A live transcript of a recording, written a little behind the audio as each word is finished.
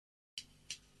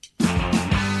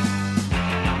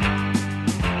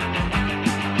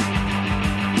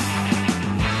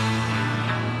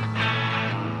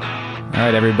All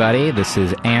right, everybody, this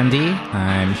is Andy.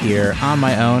 I'm here on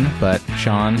my own, but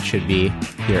Sean should be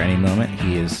here any moment.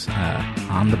 He is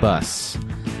on the bus.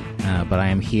 But I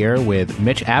am here with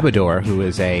Mitch Abidor, who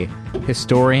is a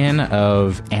historian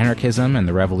of anarchism and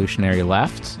the revolutionary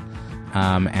left.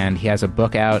 And he has a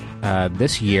book out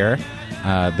this year,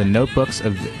 The Notebooks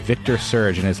of Victor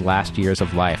Serge in his last years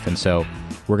of life. And so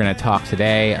we're going to talk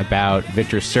today about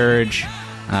Victor Serge,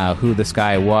 who this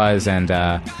guy was, and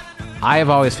I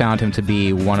have always found him to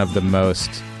be one of the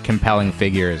most compelling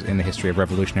figures in the history of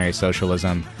revolutionary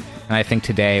socialism. And I think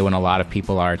today, when a lot of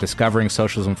people are discovering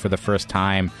socialism for the first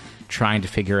time, trying to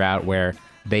figure out where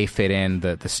they fit in,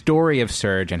 the story of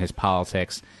Serge and his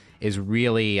politics is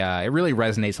really, it really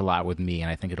resonates a lot with me. And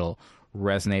I think it'll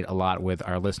resonate a lot with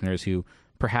our listeners who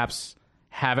perhaps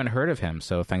haven't heard of him.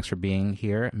 So thanks for being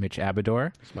here, Mitch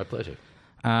Abidor. It's my pleasure.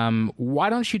 Why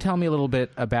don't you tell me a little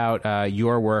bit about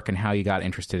your work and how you got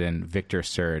interested in Victor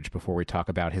Serge before we talk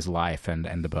about his life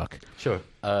and the book? Sure.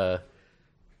 I'm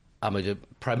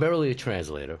primarily a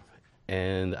translator,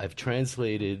 and I've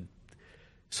translated,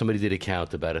 somebody did a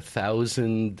count, about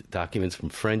 1,000 documents from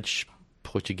French,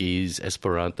 Portuguese,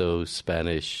 Esperanto,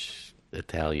 Spanish,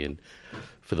 Italian,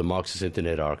 for the Marxist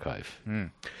Internet Archive.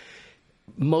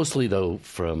 Mostly, though,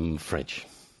 from French.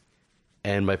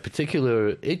 And my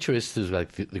particular interest is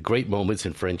like the great moments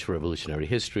in French revolutionary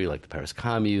history, like the Paris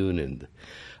Commune and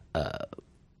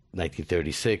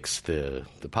 1936, the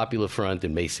Popular Front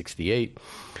in May 68.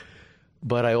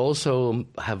 But I also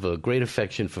have a great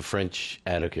affection for French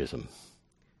anarchism.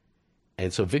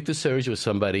 And so Victor Serge was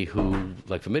somebody who,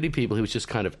 like for many people, he was just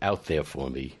kind of out there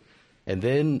for me. And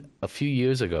then a few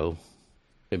years ago,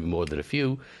 maybe more than a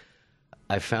few,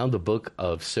 I found a book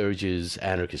of Serge's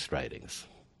anarchist writings.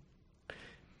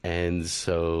 And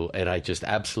I just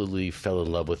absolutely fell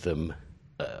in love with them.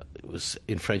 It was,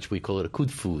 in French, we call it a coup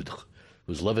de foudre. It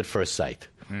was love at first sight.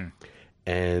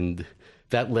 And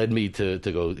that led me to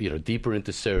go, deeper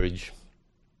into Serge.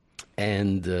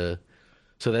 And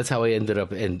so that's how I ended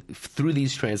up. And through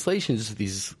these translations,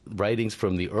 these writings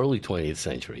from the early 20th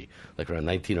century, like around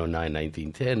 1909,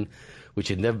 1910, which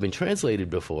had never been translated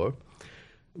before,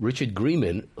 Richard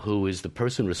Grieman, who is the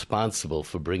person responsible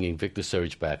for bringing Victor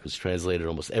Serge back, who's translated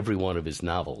almost every one of his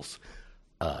novels,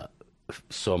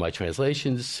 saw my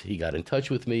translations. He got in touch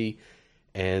with me,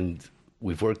 and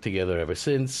we've worked together ever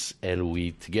since, and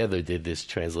we together did this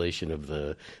translation of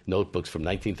the notebooks from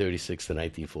 1936 to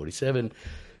 1947,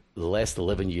 the last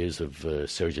 11 years of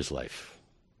Serge's life.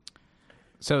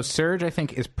 So Serge, I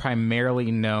think, is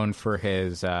primarily known for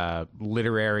his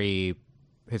literary...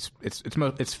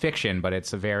 It's fiction, but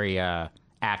it's a very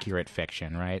accurate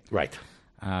fiction, right? Right.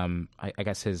 I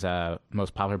guess his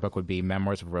most popular book would be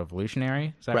Memoirs of a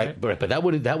Revolutionary. Is that right? Right. But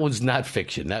that was not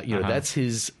fiction. That that's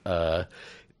his.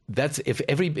 That's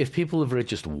if people have read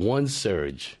just one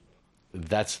Serge,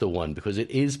 that's the one, because it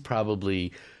is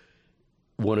probably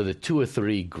one of the two or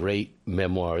three great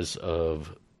memoirs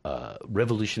of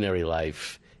revolutionary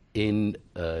life in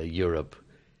Europe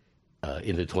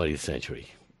in the 20th century.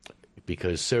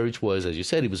 Because Serge was, as you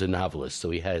said, he was a novelist,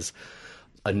 so he has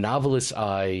a novelist's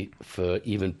eye for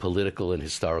even political and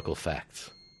historical facts.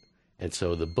 And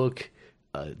so the book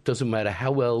doesn't matter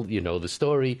how well you know the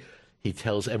story, he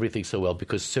tells everything so well,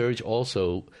 because Serge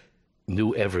also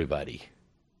knew everybody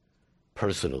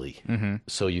personally.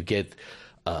 So you get,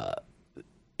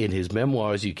 in his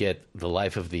memoirs, you get the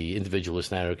life of the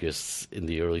individualist anarchists in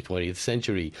the early 20th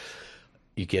century.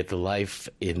 You get the life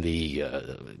in the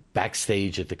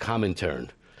backstage at the Comintern.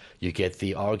 You get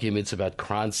the arguments about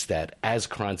Kronstadt as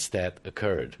Kronstadt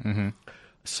occurred.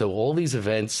 So all these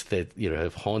events that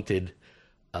have haunted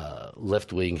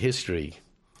left-wing history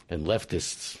and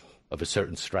leftists of a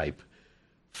certain stripe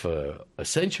for a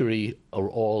century are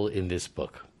all in this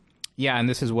book. Yeah, and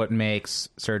this is what makes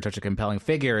Serge such a compelling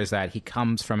figure, is that he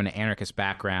comes from an anarchist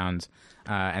background,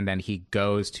 and then he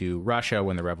goes to Russia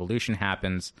when the revolution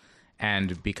happens,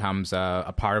 and becomes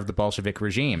a part of the Bolshevik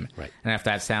regime. Right. And if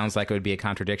that sounds like it would be a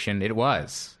contradiction, it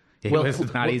was. It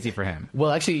was not easy for him. Well,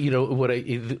 actually,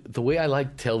 the way I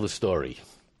like to tell the story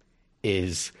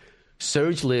is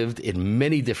Serge lived in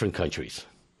many different countries.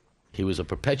 He was a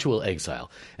perpetual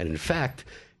exile. And in fact,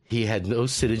 he had no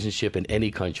citizenship in any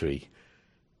country,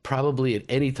 probably at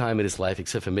any time in his life,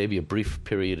 except for maybe a brief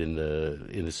period in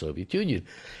the Soviet Union.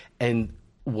 And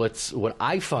what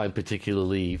I find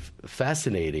particularly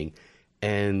fascinating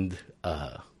and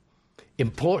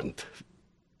important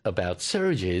about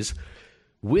Serge is,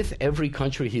 with every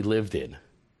country he lived in,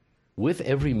 with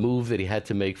every move that he had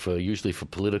to make usually for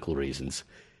political reasons,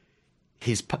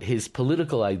 his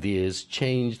political ideas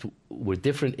were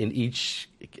different in each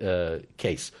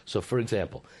case. So, for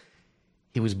example,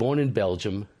 He was born in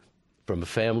Belgium from a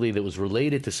family that was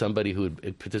related to somebody who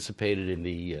had participated in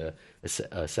the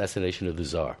assassination of the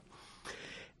Tsar.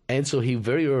 And so he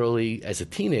very early, as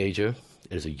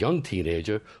a young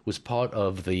teenager, was part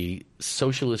of the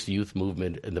socialist youth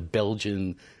movement in the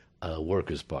Belgian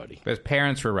Workers' Party. His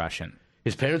parents were Russian.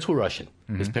 His parents were Russian.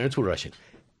 Mm-hmm. His parents were Russian.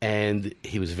 And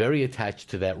he was very attached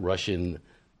to that Russian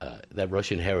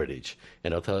heritage.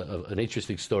 And I'll tell an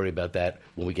interesting story about that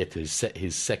when we get to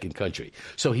his second country.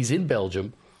 So he's in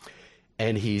Belgium,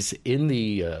 and he's in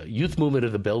the youth movement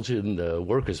of the Belgian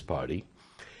Workers' Party.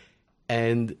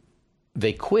 And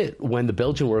they quit when the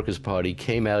Belgian Workers' Party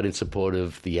came out in support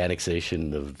of the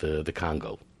annexation of the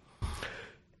Congo.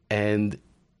 And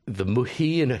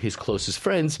he and his closest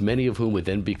friends, many of whom would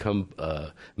then become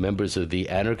members of the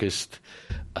anarchist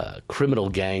criminal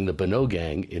gang, the Benoît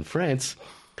gang in France,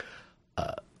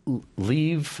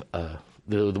 leave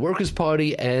the Workers'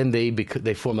 Party, and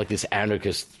they form like this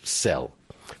anarchist cell.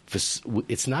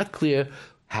 It's not clear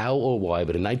how or why,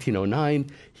 but in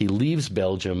 1909, he leaves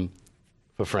Belgium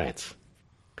for France.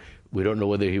 We don't know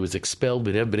whether he was expelled.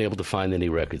 We've never been able to find any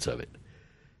records of it.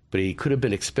 But he could have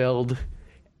been expelled,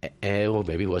 or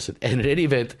maybe he wasn't. And in any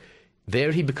event,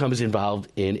 there he becomes involved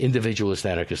in individualist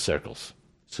anarchist circles.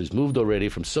 So he's moved already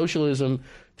from socialism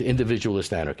to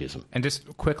individualist anarchism. And just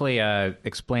quickly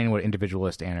explain what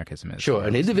individualist anarchism is. Sure.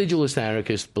 An individualist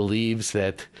anarchist believes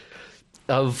that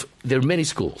there are many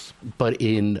schools, but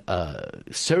in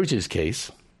Serge's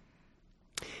case,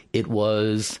 it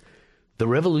was the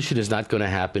revolution is not going to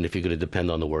happen if you're going to depend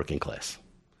on the working class.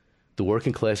 The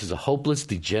working class is a hopeless,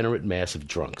 degenerate mass of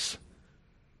drunks.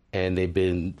 And they've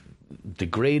been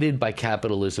degraded by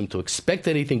capitalism. To expect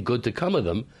anything good to come of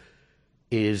them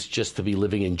is just to be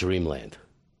living in dreamland.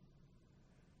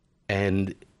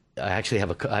 And I actually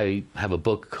have a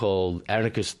book called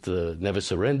Anarchist Never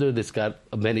Surrender that's got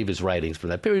many of his writings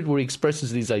from that period where he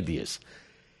expresses these ideas.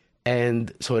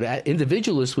 And so an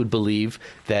individualist would believe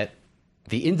that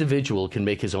the individual can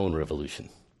make his own revolution.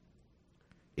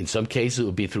 In some cases, it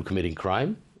would be through committing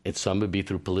crime. In some, it would be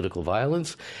through political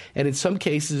violence. And in some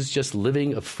cases, just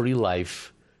living a free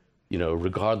life,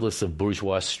 regardless of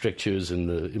bourgeois strictures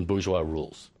and bourgeois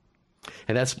rules.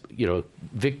 And that's,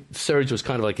 Serge was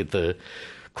kind of like at the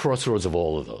crossroads of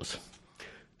all of those.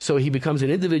 So he becomes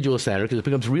an individualist anarchist. It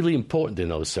becomes really important in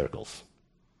those circles.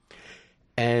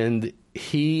 And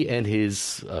he and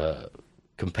his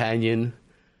companion,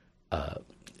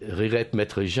 Rirette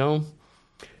Maître Jean,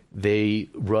 they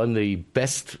run the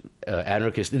best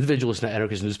individualist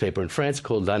anarchist newspaper in France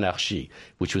called L'Anarchie,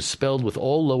 which was spelled with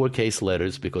all lowercase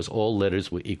letters because all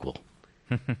letters were equal.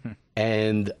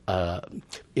 And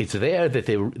it's there that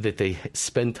they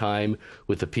spend time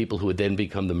with the people who would then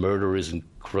become the murderers and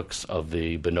crooks of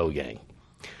the Benoît gang.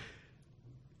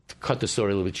 To cut the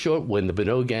story a little bit short, when the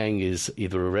Benoît gang is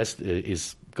either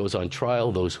goes on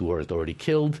trial, those who aren't already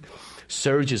killed,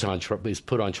 Serge is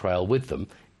put on trial with them,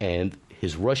 and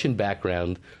his Russian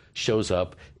background shows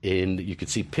up you can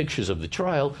see pictures of the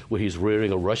trial where he's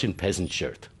wearing a Russian peasant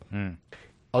shirt.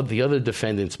 The other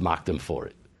defendants mocked him for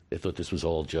it. They thought this was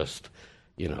all just,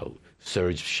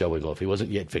 Serge showing off. He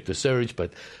wasn't yet Victor Serge,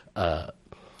 but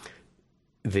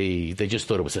they just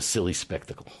thought it was a silly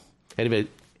spectacle. Anyway,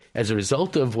 as a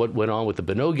result of what went on with the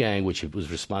Benoît gang, which was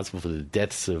responsible for the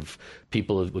deaths of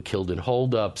people that were killed in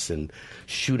holdups and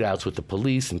shootouts with the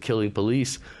police and killing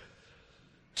police,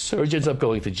 Serge ends up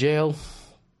going to jail.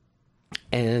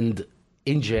 And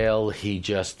in jail, he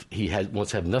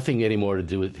wants to have nothing anymore to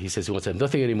do with. He says he wants to have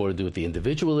nothing anymore to do with the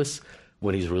individualists.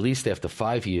 When he's released after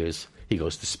 5 years, he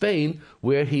goes to Spain,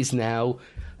 where he's now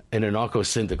an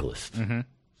anarcho-syndicalism. Mm-hmm.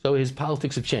 So his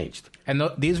politics have changed. And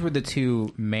these were the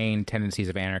two main tendencies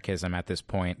of anarchism at this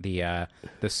point: the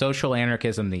social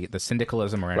anarchism, the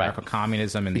syndicalism or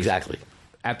anarcho-communism, and exactly.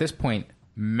 At this point,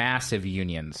 massive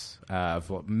unions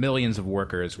of millions of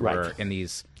workers were in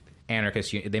these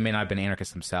anarchist. They may not have been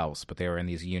anarchists themselves, but they were in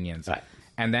these unions. Right.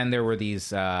 And then there were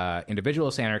these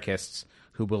individualist anarchists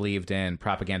who believed in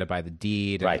propaganda by the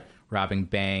deed, and robbing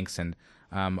banks, and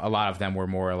a lot of them were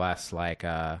more or less like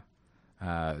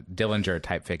Dillinger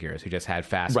type figures who just had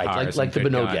fast cars, like the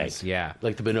Benoît gang,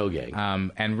 like the Benoît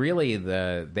gang. And really,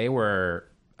 they were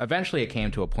eventually. It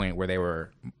came to a point where they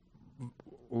were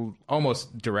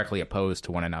almost directly opposed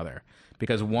to one another,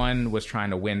 because one was trying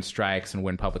to win strikes and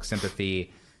win public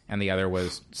sympathy, and the other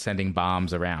was sending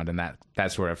bombs around and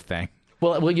that sort of thing.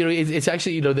 Well, it's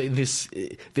actually,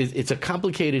 it's a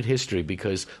complicated history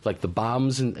because, like, the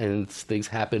bombs and things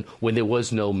happened when there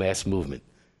was no mass movement.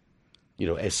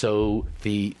 And so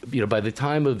by the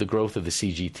time of the growth of the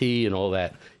CGT and all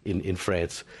that in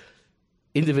France,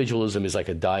 individualism is like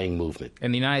a dying movement.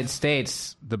 In the United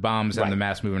States, the bombs and the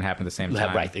mass movement happened at the same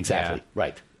time. Right, exactly,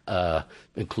 right.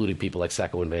 Including people like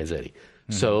Sacco and Vanzetti.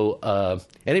 So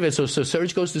anyway, so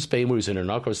Serge goes to Spain where he's an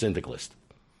anarcho-syndicalist.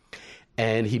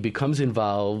 And he becomes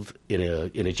involved in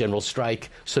a general strike.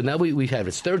 So now we have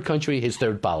his third country, his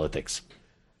third politics.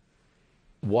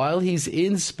 While he's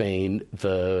in Spain,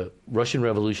 the Russian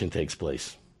Revolution takes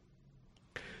place.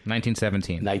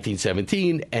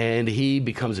 1917, and he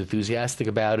becomes enthusiastic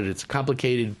about it. It's a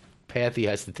complicated path he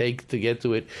has to take to get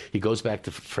to it. He goes back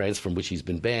to France, from which he's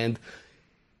been banned.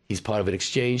 He's part of an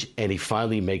exchange, and he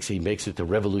finally makes it to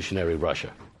revolutionary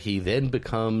Russia. He then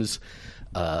becomes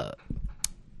an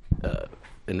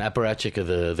apparatchik of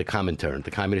the Comintern, the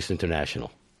Communist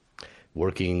International,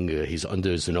 working. He's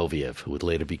under Zinoviev, who would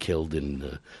later be killed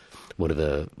in one of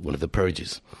the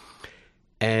purges,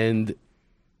 and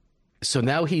so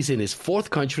now he's in his fourth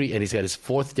country, and he's got his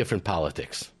fourth different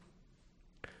politics.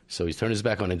 So he's turned his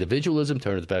back on individualism,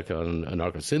 turned his back on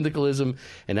anarcho-syndicalism,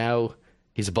 and now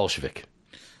he's a Bolshevik.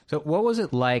 So what was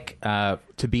it like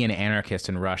to be an anarchist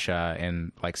in Russia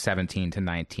in like 17 to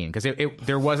 19? Because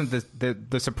there wasn't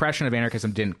the suppression of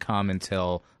anarchism didn't come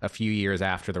until a few years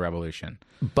after the revolution.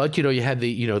 But you had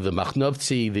the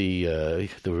Makhnovtsi,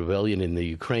 the rebellion in the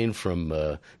Ukraine from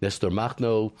Nestor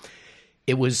Makhno.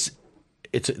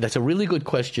 That's a really good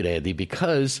question, Andy,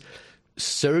 because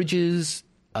Serge's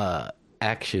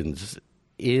actions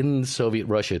in Soviet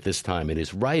Russia at this time, in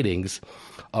his writings,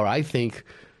 are, I think,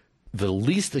 the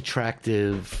least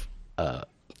attractive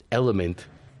element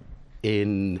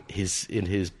in his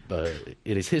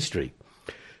history.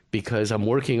 Because I'm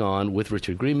working on, with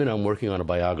Richard Greenman, I'm working on a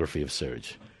biography of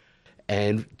Serge.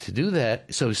 And to do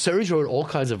that, so Serge wrote all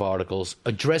kinds of articles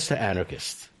addressed to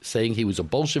anarchists, saying he was a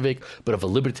Bolshevik, but of a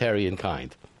libertarian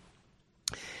kind.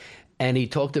 And he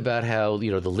talked about how,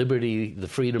 the liberty, the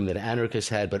freedom that anarchists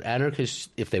had, but anarchists,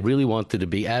 if they really wanted to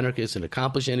be anarchists and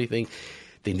accomplish anything,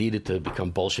 they needed to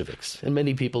become Bolsheviks. And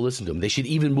many people listened to him. They should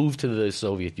even move to the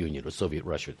Soviet Union, or Soviet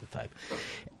Russia at the time.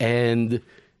 And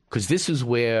because this is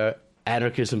where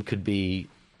anarchism could be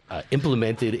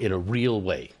implemented in a real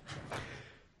way.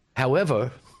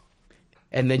 However,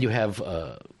 and then you have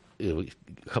a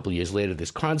couple of years later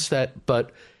this Kronstadt,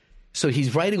 but so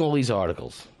he's writing all these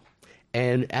articles,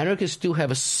 and anarchists do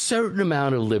have a certain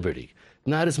amount of liberty,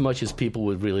 not as much as people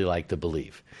would really like to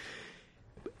believe.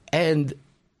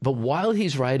 But while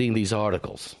he's writing these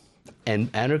articles, and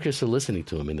anarchists are listening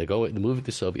to him, and they're moving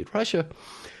to Soviet Russia,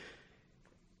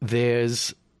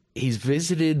 he's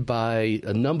visited by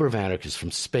a number of anarchists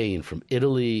from Spain, from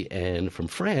Italy, and from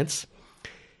France.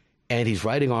 And he's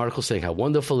writing articles saying how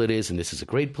wonderful it is, and this is a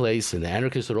great place, and the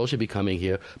anarchists are all should be coming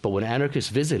here. But when anarchists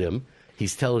visit him,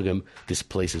 he's telling them, this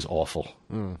place is awful.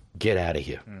 Get out of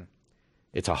here.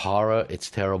 It's a horror. It's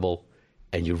terrible.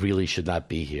 And you really should not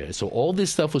be here. So all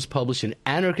this stuff was published in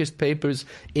anarchist papers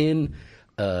in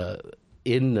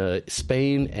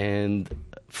Spain and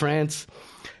France,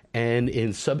 and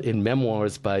in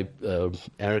memoirs by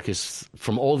anarchists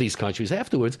from all these countries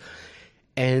afterwards.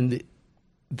 And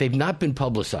they've not been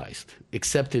publicized,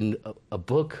 except in a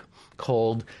book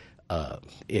called,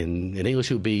 in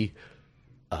English it would be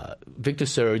Victor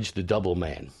Serge, The Double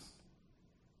Man.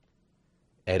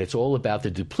 And it's all about the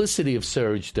duplicity of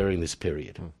Serge during this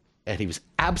period. And he was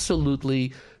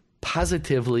absolutely,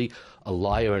 positively a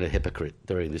liar and a hypocrite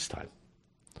during this time.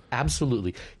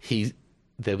 Absolutely.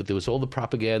 There was all the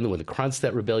propaganda when the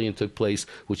Kronstadt Rebellion took place,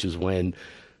 which is when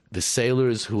the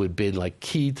sailors who had been like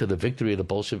key to the victory of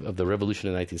the revolution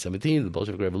in 1917, the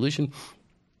Bolshevik Revolution,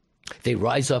 they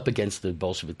rise up against the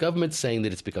Bolshevik government, saying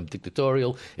that it's become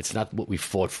dictatorial. It's not what we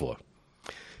fought for.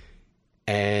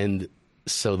 And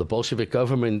so the Bolshevik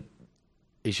government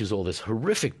issues all this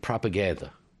horrific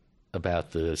propaganda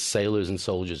about the sailors and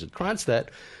soldiers at Kronstadt.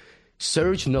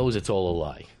 Serge knows it's all a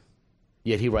lie.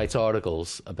 Yet he writes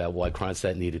articles about why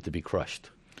Kronstadt needed to be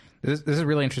crushed. This is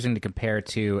really interesting to compare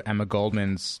to Emma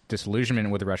Goldman's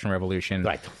disillusionment with the Russian Revolution.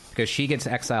 Right. Because she gets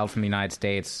exiled from the United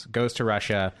States, goes to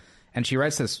Russia, and she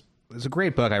writes this. It's a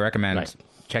great book. I recommend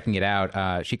checking it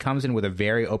out. She comes in with a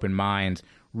very open mind,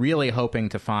 really hoping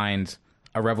to find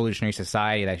a revolutionary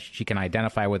society that she can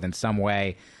identify with in some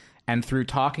way. And through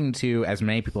talking to as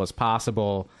many people as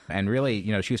possible, and really,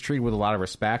 she was treated with a lot of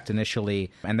respect initially,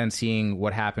 and then seeing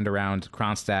what happened around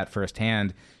Kronstadt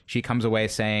firsthand, she comes away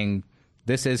saying,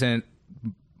 this isn't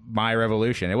my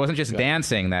revolution. It wasn't just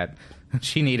dancing that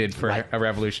she needed for a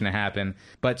revolution to happen.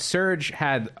 But Serge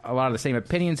had a lot of the same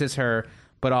opinions as her,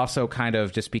 but also kind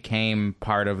of just became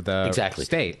part of the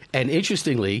state. And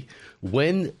interestingly,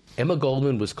 when Emma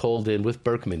Goldman was called in with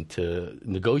Berkman to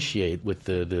negotiate with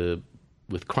the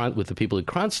with the people at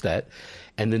Kronstadt,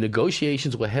 and the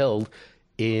negotiations were held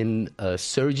in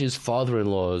Serge's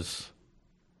father-in-law's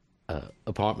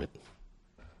apartment,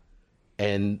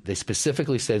 and they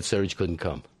specifically said Serge couldn't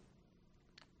come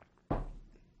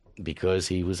because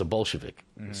he was a Bolshevik,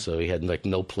 so he had like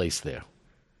no place there.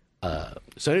 But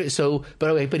he's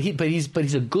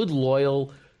a good,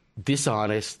 loyal,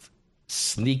 dishonest,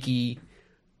 sneaky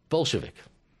Bolshevik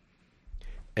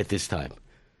at this time.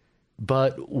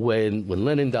 But when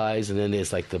Lenin dies, and then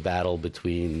there's like the battle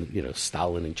between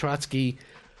Stalin and Trotsky,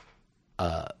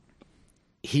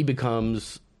 he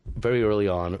becomes very early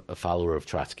on a follower of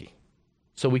Trotsky.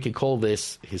 So we could call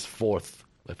this his fifth.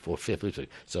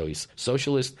 So he's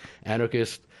socialist,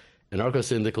 anarchist,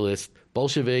 anarcho-syndicalist,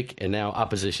 Bolshevik, and now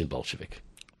opposition Bolshevik.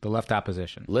 The left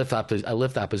opposition. Left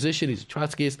opposition. He's a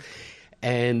Trotskyist.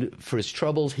 And for his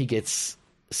troubles, he gets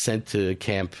sent to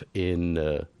camp in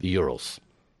the Urals.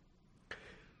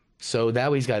 So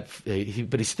now he's got,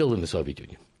 but he's still in the Soviet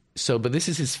Union. But this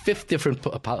is his fifth different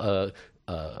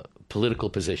political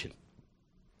position.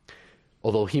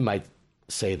 Although he might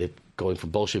say that going from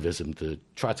Bolshevism to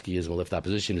Trotskyism or left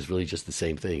opposition is really just the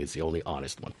same thing. It's the only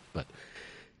honest one.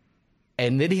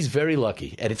 And then he's very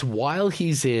lucky. And it's while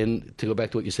he's in, to go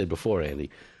back to what you said before, Andy,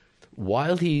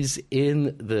 while he's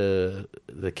in the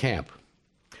camp,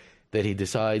 that he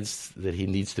decides that he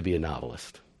needs to be a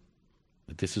novelist.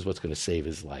 That this is what's going to save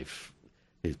his life.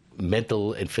 His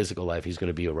mental and physical life, he's going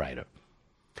to be a writer.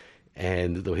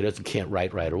 And though he can't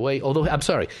write right away, although, I'm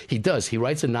sorry, he does. He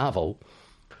writes a novel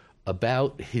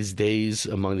about his days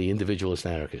among the individualist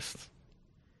anarchists.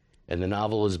 And the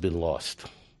novel has been lost.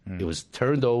 It was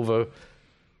turned over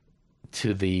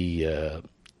to the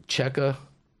Cheka,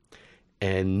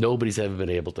 and nobody's ever been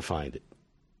able to find it.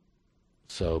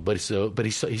 But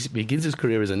he begins his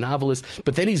career as a novelist,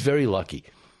 but then he's very lucky.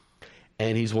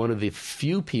 And he's one of the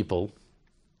few people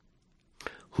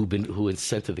who been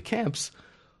sent to the camps.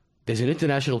 There's an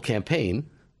international campaign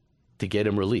to get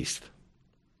him released.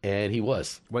 And he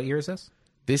was. What year is this?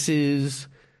 This is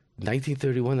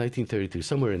 1931, 1932,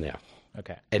 somewhere in there.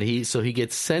 Okay. And he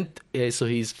gets sent. So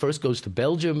he first goes to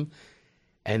Belgium,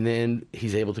 and then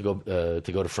he's able to go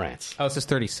to France. Oh, this is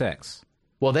 36.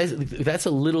 Well, that's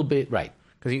a little bit right.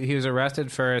 Because he was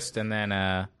arrested first, and then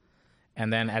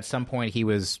at some point he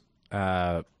was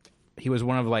one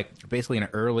of basically an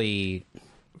early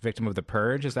victim of the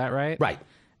purge. Is that right? Right.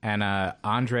 And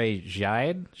André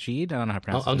Gide, I don't know how to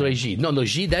pronounce it. André Gide. No,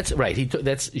 Gide, that's right.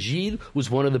 Gide was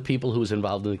one of the people who was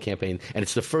involved in the campaign, and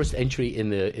it's the first entry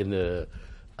in the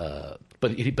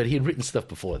but he had written stuff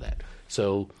before that.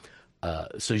 So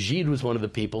Gide was one of the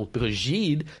people, because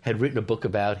Gide had written a book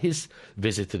about his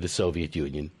visit to the Soviet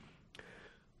Union,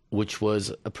 which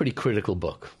was a pretty critical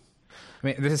book. I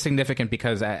mean, this is significant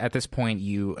because at this point,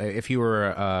 if you were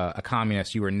a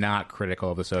communist, you were not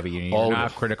critical of the Soviet Union. You were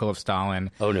not critical of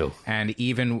Stalin. Oh no! And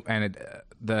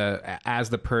as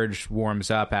the purge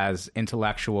warms up, as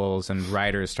intellectuals and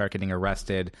writers start getting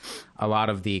arrested, a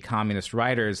lot of the communist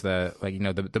writers, the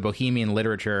Bohemian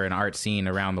literature and art scene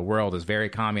around the world is very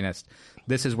communist.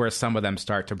 This is where some of them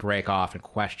start to break off and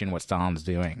question what Stalin's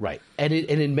doing. Right, and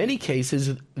in many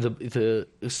cases,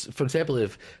 for example,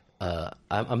 if I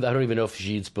don't even know if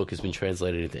Gide's book has been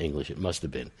translated into English. It must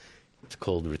have been. It's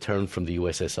called Return from the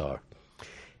USSR.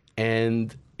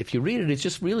 And if you read it, it's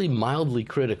just really mildly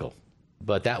critical.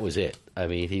 But that was it. I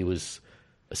mean, he was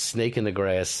a snake in the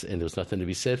grass, and there was nothing to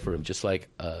be said for him, just like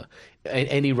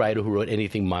any writer who wrote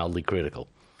anything mildly critical.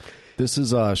 This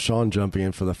is Sean jumping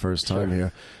in for the first time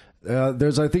here.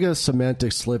 There's, I think, a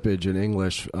semantic slippage in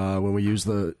English when we use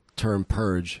the term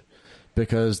purge.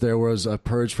 Because there was a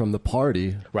purge from the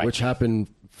party, which happened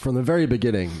from the very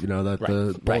beginning, that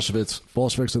the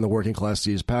Bolsheviks and the working class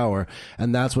seized power.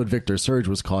 And that's what Victor Serge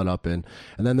was caught up in.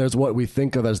 And then there's what we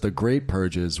think of as the great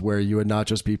purges, where you would not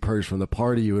just be purged from the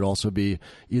party, you would also be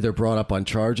either brought up on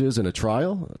charges in a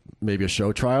trial, maybe a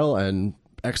show trial, and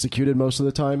executed most of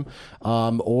the time,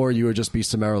 or you would just be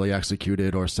summarily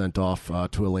executed or sent off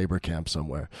to a labor camp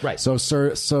somewhere. Right. So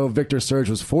Victor Serge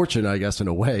was fortunate, I guess, in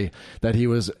a way, that he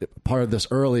was part of this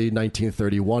early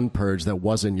 1931 purge that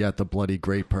wasn't yet the bloody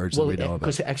great purge that we know about.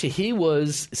 Because actually, he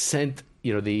was sent.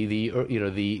 He was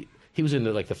in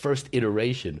the first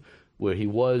iteration where he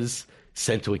was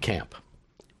sent to a camp,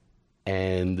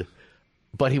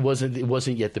 but he wasn't. It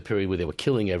wasn't yet the period where they were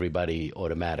killing everybody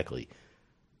automatically.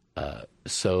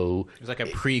 So it was like a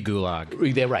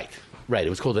pre-Gulag. They're right. It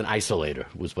was called an isolator,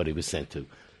 was what he was sent to.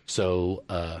 So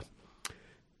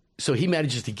he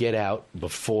manages to get out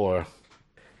before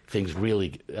things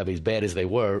really, as bad as they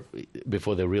were,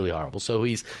 before they're really horrible. So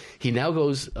he's now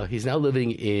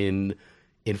living in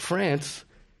France,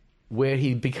 where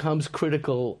he becomes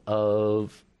critical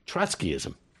of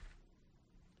Trotskyism,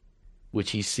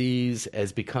 which he sees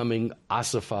as becoming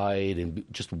ossified and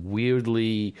just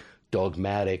weirdly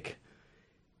dogmatic,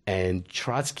 and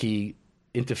Trotsky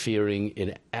interfering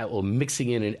in or mixing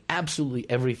in absolutely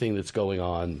everything that's going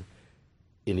on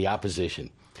in the opposition,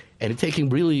 and taking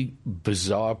really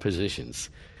bizarre positions.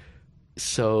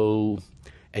 So,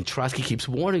 and Trotsky keeps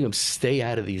warning him, stay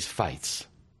out of these fights.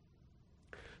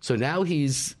 So now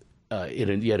he's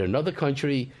in yet another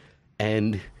country,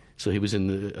 and so he was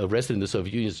arrested in the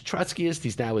Soviet Union as a Trotskyist.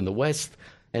 He's now in the West,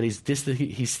 and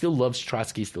he still loves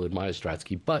Trotsky, still admires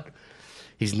Trotsky, but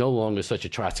he's no longer such a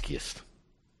Trotskyist.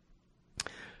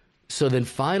 So then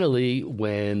finally,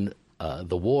 when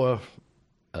the war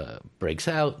breaks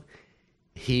out,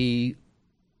 he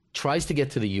tries to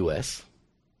get to the U.S.,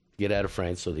 get out of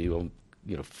France so that he won't,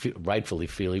 rightfully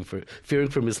fearing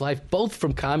from his life, both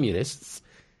from communists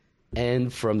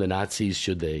and from the Nazis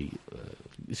should they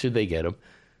get him.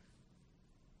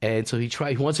 And so he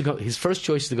wants to go. His first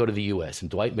choice is to go to the U.S. And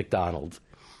Dwight MacDonald,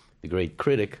 the great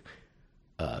critic,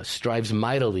 strives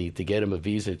mightily to get him a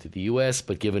visa to the U.S.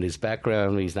 But given his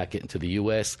background, he's not getting to the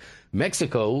U.S.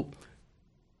 Mexico,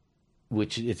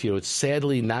 which it's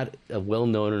sadly not a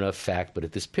well-known enough fact, but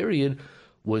at this period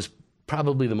was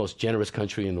probably the most generous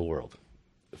country in the world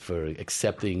for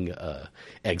accepting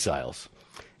exiles.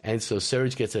 And so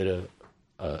Serge gets a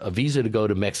visa to go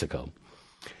to Mexico.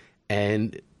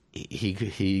 And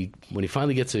he when he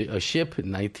finally gets a ship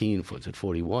in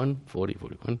 41,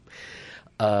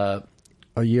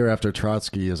 a year after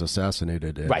Trotsky is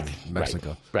assassinated in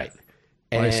Mexico. Right.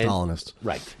 By a Stalinist.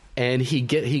 Right. And he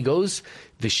goes,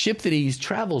 the ship that he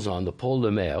travels on, the Pôle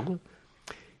de Mer,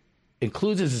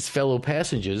 includes as its fellow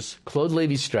passengers Claude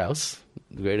Lévi-Strauss,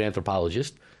 the great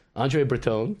anthropologist, André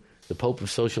Breton, the Pope of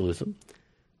Surrealism,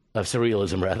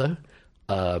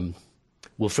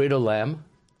 Wilfredo Lam,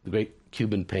 the great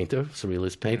Cuban painter,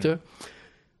 surrealist painter,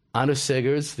 Anna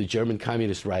Segers, the German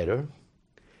communist writer,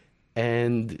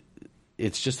 and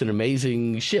it's just an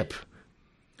amazing ship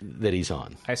that he's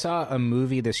on. I saw a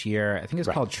movie this year. I think it's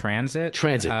called Transit.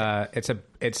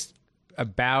 It's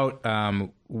about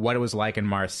what it was like in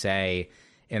Marseille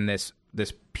in this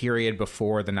period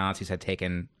before the Nazis had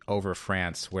taken over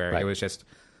France, where it was just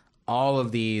all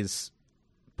of these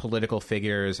political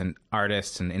figures and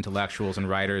artists and intellectuals and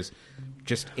writers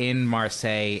just in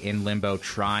Marseille in limbo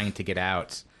trying to get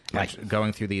out, and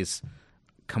going through these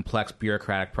complex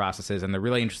bureaucratic processes. And the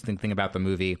really interesting thing about the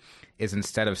movie is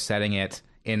instead of setting it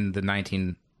in the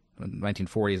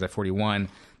 1940s, 41,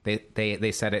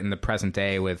 they set it in the present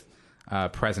day with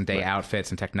present day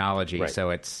outfits and technology. Right. So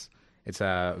it's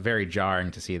very jarring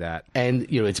to see that. And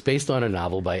it's based on a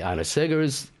novel by Anna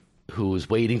Segers,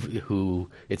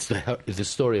 it's the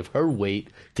story of her wait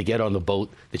to get on the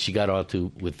boat that she got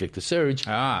onto with Victor Serge.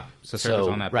 So Serge was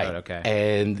on that boat, okay.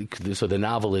 And so the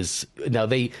novel is, now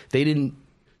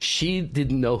she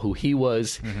didn't know who he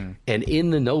was, and in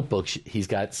the notebook, he's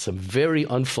got some very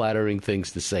unflattering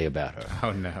things to say about her.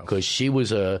 Oh, no. Because she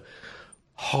was a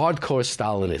hardcore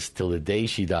Stalinist till the day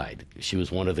she died. She was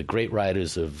one of the great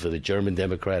writers of the German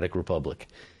Democratic Republic.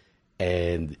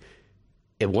 And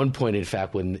at one point, in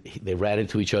fact, when they ran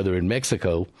into each other in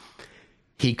Mexico,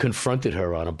 he confronted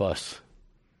her on a bus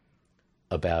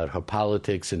about her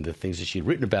politics and the things that she'd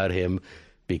written about him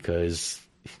because,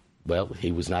 well,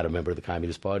 he was not a member of the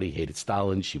Communist Party. He hated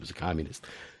Stalin. She was a communist.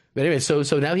 But anyway, so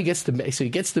now he gets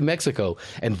to Mexico,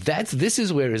 and this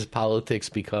is where his politics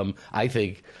become, I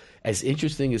think, as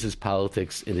interesting as his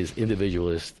politics in his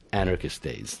individualist anarchist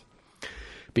days,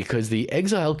 because the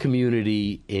exile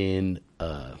community in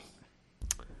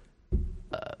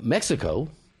Mexico,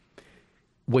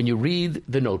 when you read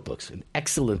the notebooks, an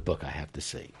excellent book, I have to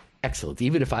say, excellent.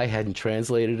 Even if I hadn't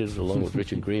translated it along with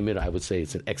Richard Greenman, I would say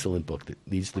it's an excellent book that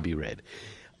needs to be read.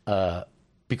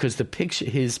 Because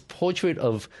his portrait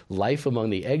of life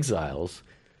among the exiles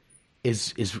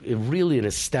is really an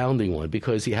astounding one,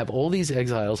 because you have all these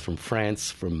exiles from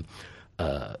France, from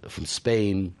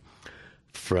Spain,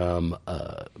 from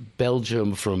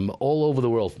Belgium, from all over the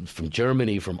world, from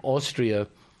Germany, from Austria,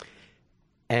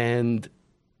 and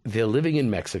they're living in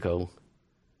Mexico,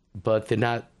 but they're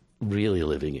not really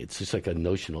living. It's just like a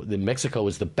notional. Mexico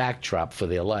is the backdrop for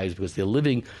their lives because they're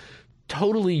living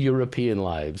totally European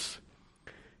lives,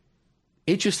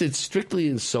 interested strictly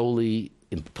and solely,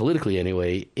 politically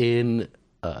anyway, in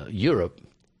Europe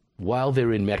while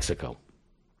they're in Mexico.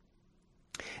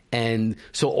 And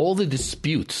so all the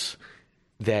disputes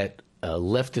that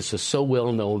leftists are so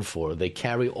well known for, they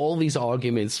carry all these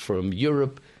arguments from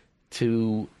Europe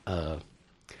to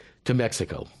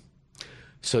Mexico.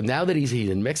 So now that he's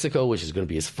in Mexico, which is going to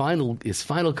be his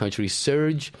final country,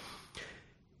 Serge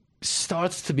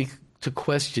starts to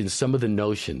question some of the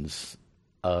notions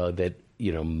that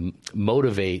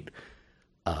motivate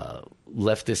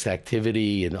leftist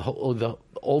activity and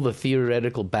all the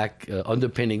theoretical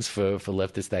underpinnings for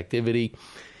leftist activity,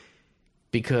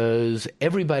 because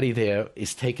everybody there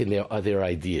is taking their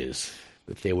ideas.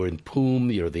 If they were in POUM,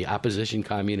 the opposition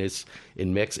communists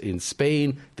in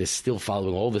Spain, they're still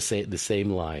following all the same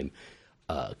line.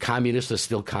 Communists are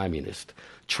still communist.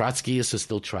 Trotskyists are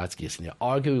still Trotskyists. And they're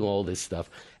arguing all this stuff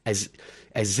as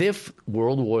if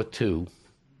World War II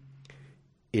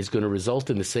is going to result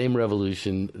in the same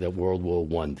revolution that World War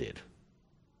I did.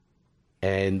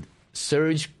 And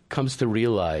Serge comes to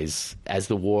realize as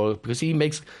the war, because he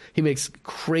makes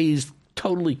crazed,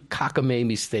 totally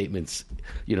cockamamie statements,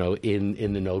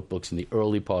 in the notebooks in the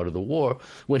early part of the war,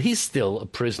 when he's still a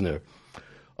prisoner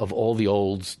of all the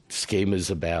old schemas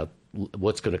about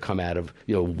what's going to come out of,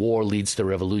 war leads to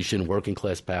revolution, working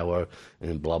class power,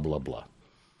 and blah, blah, blah.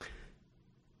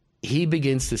 He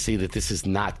begins to see that this is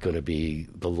not going to be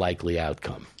the likely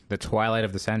outcome. The twilight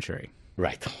of the century.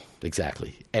 Right,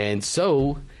 exactly. And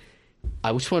so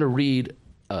I just want to read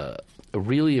a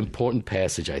really important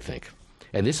passage, I think.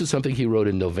 And this is something he wrote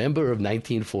in November of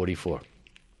 1944.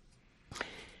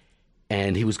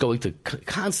 And he was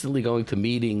constantly going to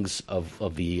meetings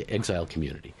of the exile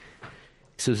community.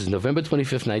 So this is November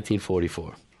 25th,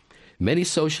 1944. Many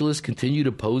socialists continue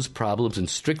to pose problems in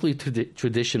strictly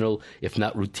traditional, if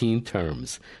not routine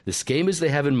terms. The schemas they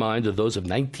have in mind are those of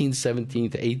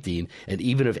 1917 to 18 and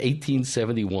even of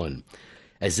 1871,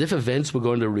 as if events were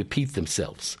going to repeat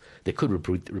themselves. They could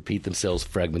repeat themselves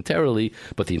fragmentarily,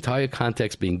 but the entire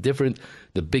context being different,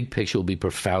 the big picture will be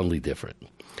profoundly different.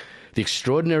 The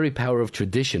extraordinary power of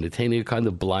tradition attaining a kind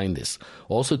of blindness,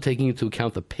 also taking into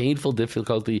account the painful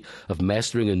difficulty of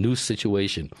mastering a new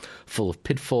situation, full of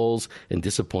pitfalls and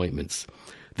disappointments.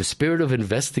 The spirit of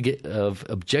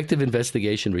objective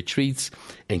investigation retreats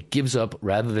and gives up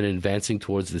rather than advancing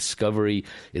towards discovery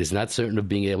it is not certain of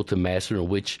being able to master, and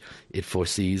which it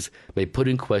foresees may put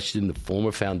in question the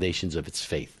former foundations of its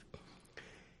faith.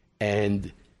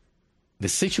 And the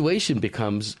situation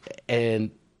becomes,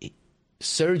 and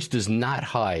Serge does not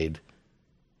hide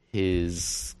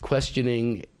his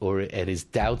questioning and his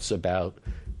doubts about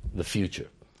the future.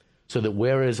 So that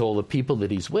whereas all the people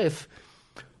that he's with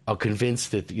are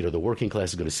convinced that the working class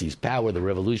is going to seize power, the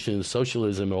revolution,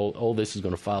 socialism, all this is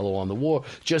going to follow on the war,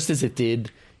 just as it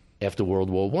did after World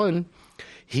War I,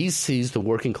 he sees the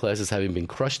working class as having been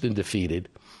crushed and defeated,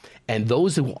 and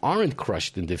those who aren't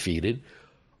crushed and defeated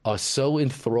are so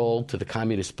enthralled to the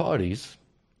communist parties,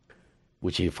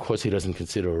 which of course he doesn't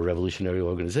consider a revolutionary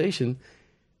organization,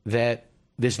 that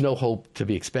there's no hope to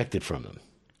be expected from them.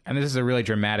 And this is a really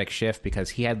dramatic shift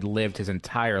because he had lived his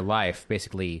entire life,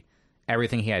 basically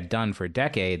everything he had done for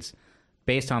decades,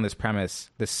 based on this premise,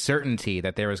 the certainty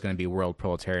that there was going to be world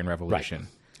proletarian revolution.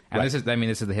 Right. And this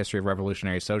is the history of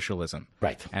revolutionary socialism.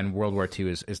 Right. And World War II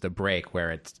is the break where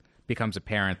it becomes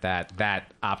apparent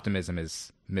that optimism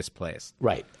is misplaced.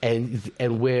 Right. And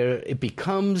where it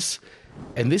becomes,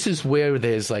 and this is where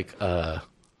there's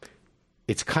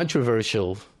it's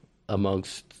controversial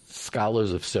amongst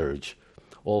scholars of Serge,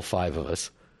 all five of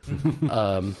us,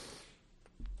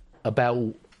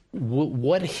 about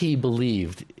what he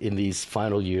believed in these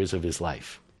final years of his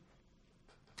life.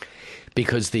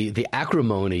 Because the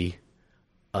acrimony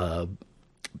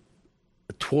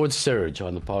towards Serge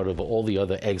on the part of all the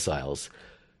other exiles,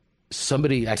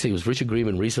 somebody, actually it was Richard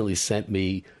Grieman, recently sent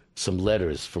me some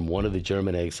letters from one of the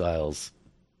German exiles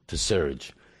to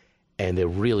Serge, and they're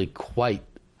really quite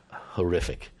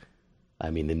horrific.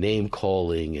 I mean, the name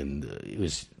calling, and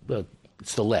it's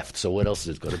the left, so what else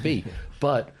is it going to be?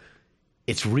 But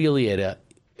it's really the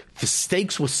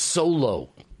stakes were so low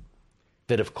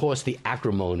that, of course, the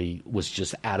acrimony was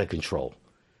just out of control.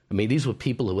 I mean, these were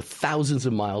people who were thousands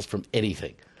of miles from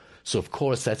anything. So, of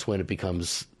course, that's when it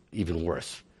becomes even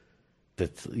worse.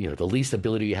 That, the least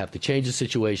ability you have to change the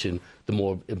situation, the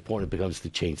more important it becomes to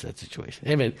change that situation.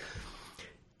 Amen.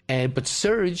 But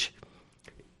Serge,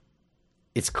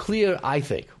 it's clear, I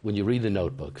think, when you read the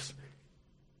notebooks,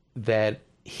 that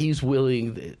he's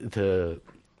willing to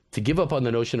give up on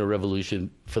the notion of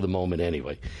revolution for the moment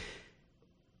anyway.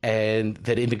 And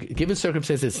that in the given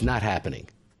circumstances, it's not happening.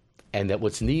 And that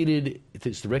what's needed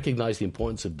is to recognize the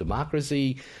importance of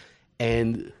democracy.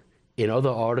 And in other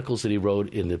articles that he wrote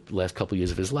in the last couple of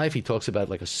years of his life, he talks about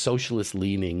like a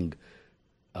socialist-leaning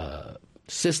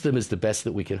system is the best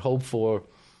that we can hope for.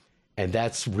 And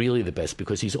that's really the best,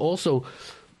 because he's also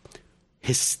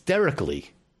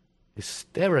hysterically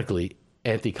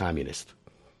anti-communist.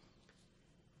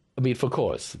 I mean, for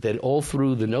course, that all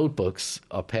through the notebooks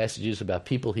are passages about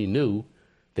people he knew,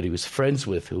 that he was friends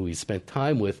with, who he spent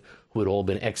time with, who had all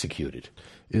been executed.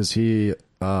 Is he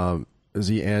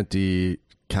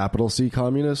anti-capital C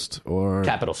communist or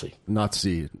Capital C? Not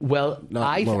C. Well, Not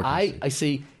I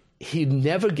see. He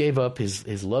never gave up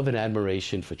his love and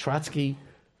admiration for Trotsky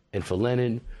and for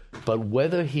Lenin, but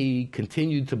whether he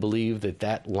continued to believe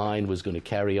that line was going to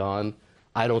carry on,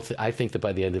 I think that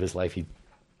by the end of his life he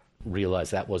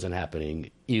realized that wasn't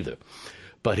happening either.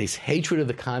 But his hatred of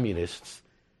the communists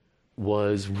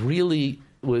was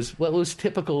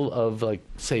typical of, like,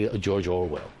 say, a George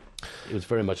Orwell. It was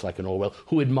very much like an Orwell,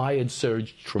 who admired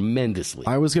Serge tremendously.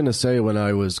 I was going to say, when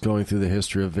I was going through the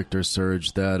history of Victor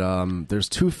Serge, that there's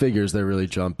two figures that really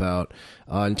jump out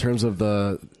in terms of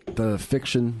the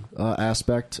fiction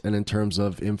aspect and in terms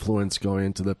of influence going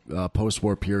into the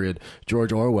post-war period.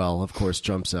 George Orwell, of course,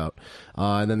 jumps out.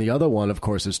 And then the other one, of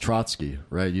course, is Trotsky,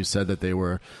 right? You said that they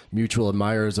were mutual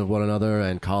admirers of one another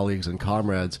and colleagues and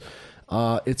comrades.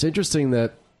 It's interesting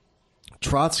that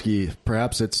Trotsky,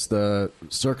 perhaps it's the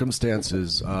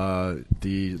circumstances,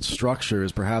 the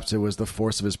structures, perhaps it was the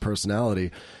force of his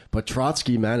personality, but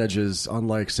Trotsky manages,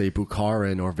 unlike, say,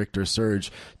 Bukharin or Victor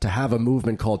Serge, to have a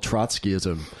movement called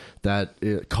Trotskyism that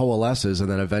it coalesces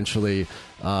and then eventually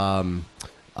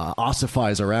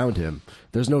ossifies around him.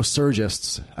 There's no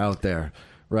Sergists out there.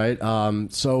 Right.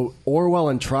 So Orwell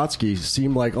and Trotsky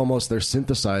seem like almost they're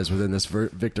synthesized within this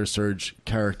Victor Serge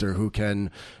character, who can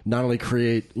not only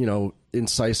create,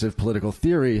 incisive political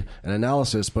theory and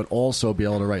analysis, but also be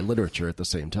able to write literature at the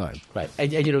same time. Right.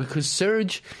 And because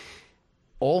Serge,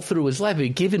 all through his life,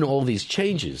 given all these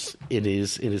changes in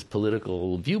his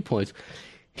political viewpoints,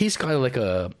 he's kind of like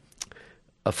a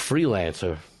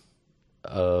freelancer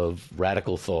of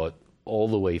radical thought all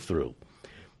the way through.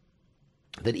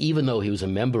 That even though he was a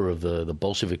member of the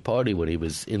Bolshevik Party when he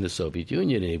was in the Soviet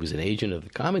Union and he was an agent of the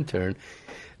Comintern,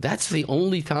 that's the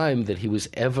only time that he was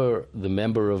ever the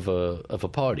member of a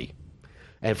party.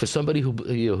 And for somebody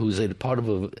who's a part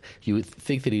of you would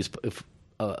think that he's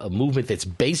a movement that's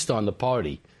based on the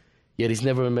party, yet he's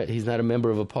not a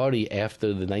member of a party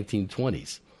after the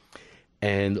 1920s.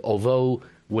 And although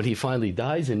when he finally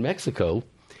dies in Mexico,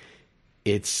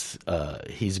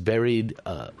 he's buried.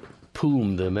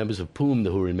 POUM, the members of POUM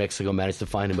who were in Mexico managed to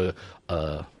find him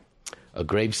a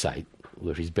gravesite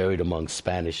where he's buried among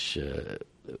Spanish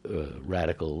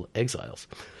radical exiles.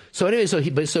 So anyway,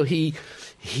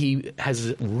 he has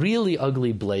a really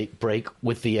ugly break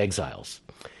with the exiles,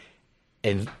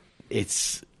 and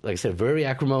it's, like I said, very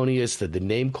acrimonious. That the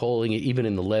name calling, even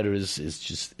in the letters,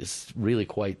 is really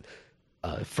quite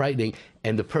frightening.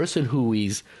 And the person who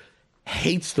he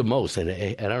hates the most, and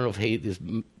I don't know if hate is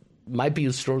might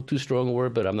be too strong a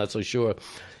word, but I'm not so sure,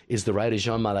 is the writer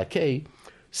Jean Malaquais,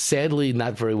 sadly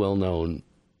not very well known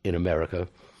in America.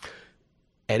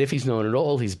 And if he's known at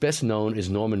all, he's best known as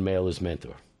Norman Mailer's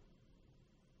mentor.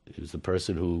 He was the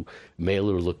person who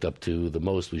Mailer looked up to the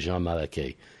most, was Jean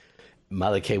Malaquais.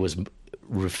 Malaquais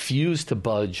refused to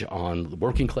budge on the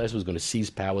working class was going to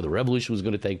seize power, the revolution was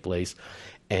going to take place,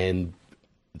 and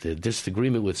the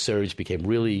disagreement with Serge became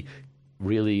really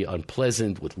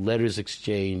unpleasant, with letters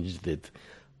exchanged that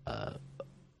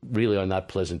really are not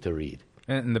pleasant to read.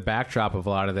 And the backdrop of a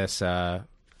lot of this,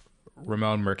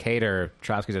 Ramon Mercader,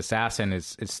 Trotsky's assassin,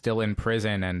 is still in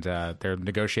prison, and they're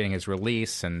negotiating his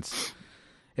release. And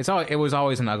it was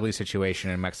always an ugly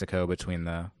situation in Mexico between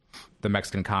the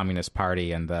Mexican Communist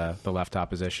Party and the left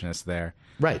oppositionists there.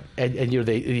 Right, and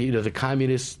the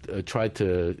communists tried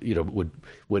to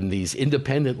when these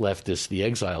independent leftists, the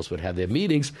exiles, would have their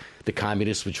meetings, the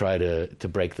communists would try to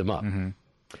break them up. Mm-hmm.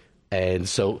 And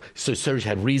so Serge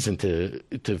had reason to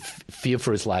fear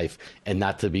for his life and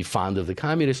not to be fond of the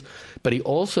communists, but he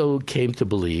also came to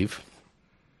believe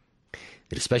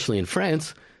that, especially in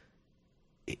France,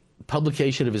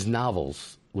 publication of his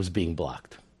novels was being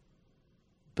blocked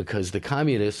because the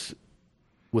communists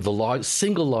were the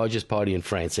single largest party in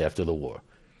France after the war.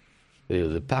 They were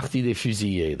the Parti des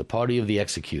Fusillés, the party of the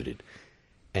executed.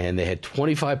 And they had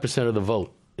 25% of the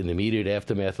vote in the immediate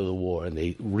aftermath of the war. And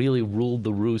they really ruled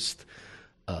the roost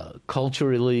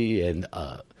culturally. And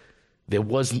there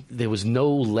was no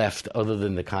left other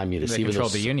than the communists. They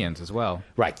controlled the unions as well.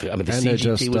 Right. I mean, the and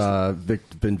CGT they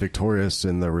just been victorious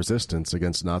in the resistance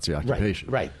against Nazi occupation.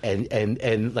 Right.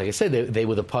 And like I said, they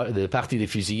were the Parti des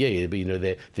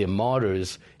Fusillés. They're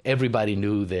martyrs. Everybody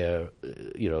knew the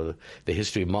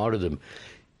history of martyrdom.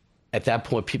 At that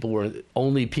point,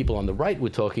 only people on the right were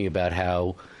talking about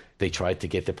how they tried to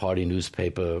get the party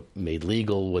newspaper made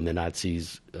legal when the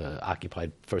Nazis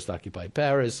first occupied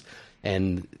Paris.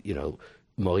 And,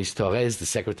 Maurice Thorez, the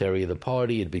secretary of the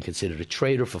party, had been considered a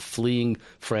traitor for fleeing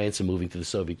France and moving to the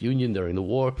Soviet Union during the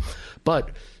war.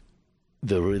 But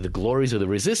the glories of the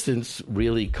resistance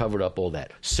really covered up all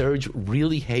that. Serge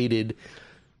really hated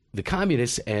the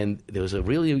communists, and there was a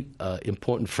really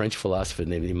important French philosopher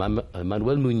named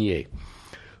Emmanuel Mounier,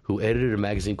 who edited a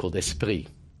magazine called Esprit.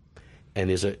 And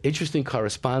there's an interesting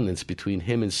correspondence between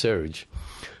him and Serge,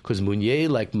 because Mounier,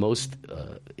 like most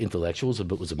intellectuals,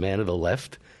 was a man of the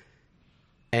left.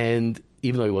 And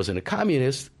even though he wasn't a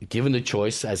communist, given the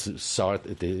choice, as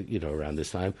Sartre, around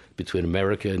this time, between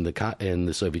America and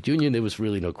the Soviet Union, there was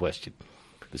really no question.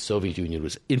 The Soviet Union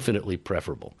was infinitely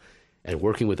preferable. And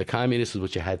working with the communists is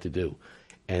what you had to do.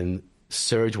 And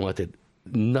Serge wanted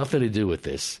nothing to do with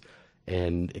this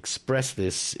and expressed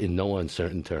this in no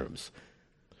uncertain terms.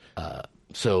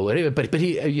 So anyway, but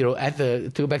he,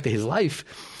 to go back to his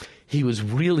life, he was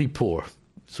really poor.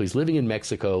 So he's living in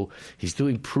Mexico. He's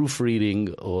doing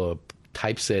proofreading or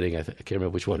typesetting. I can't remember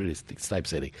which one it is. It's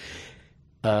typesetting.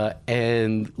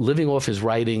 And living off his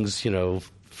writings,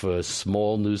 for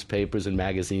small newspapers and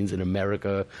magazines in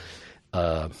America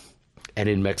and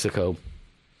in Mexico.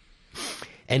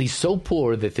 And he's so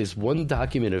poor that there's one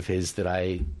document of his that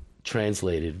I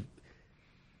translated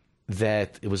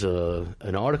that it was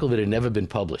an article that had never been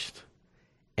published.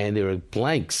 And there are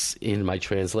blanks in my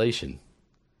translation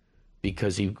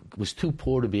because he was too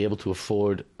poor to be able to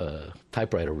afford a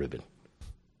typewriter ribbon.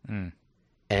 Mm.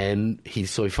 And he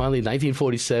finally, in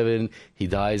 1947, he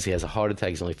dies. He has a heart attack.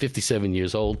 He's only 57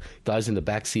 years old. Dies in the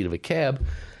back seat of a cab.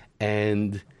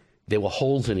 And there were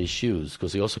holes in his shoes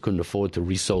because he also couldn't afford to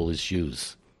resole his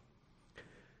shoes.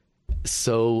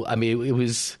 So, I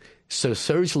mean, so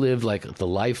Serge lived like the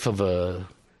life of the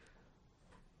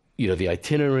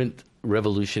itinerant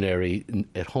revolutionary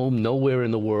at home nowhere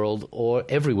in the world or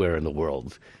everywhere in the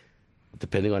world,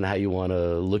 depending on how you want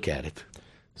to look at it.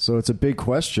 So it's a big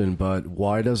question, but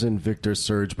why doesn't Victor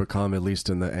Serge become, at least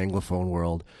in the Anglophone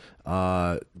world,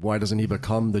 why doesn't he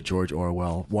become the George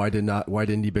Orwell? Why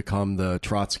didn't he become the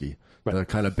Trotsky, right, the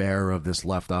kind of bearer of this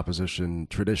left opposition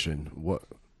tradition? What?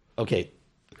 Okay.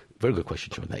 Very good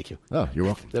question, Sean. Thank you. Oh, you're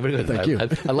welcome. Very good. Thank you.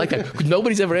 I like that.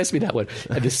 Nobody's ever asked me that one.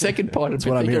 And the second part in That's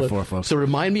particular. what I'm here for, folks. So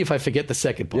remind me if I forget the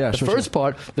second part. Yeah,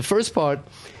 The first part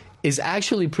is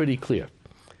actually pretty clear,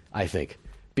 I think,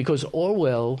 because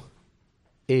Orwell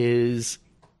is,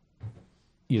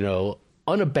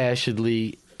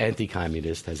 unabashedly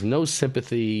anti-communist, has no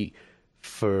sympathy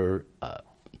for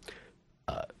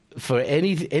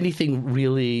anything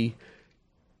really.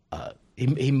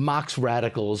 He mocks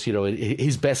radicals.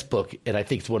 His best book, and I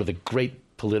think it's one of the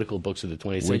great political books of the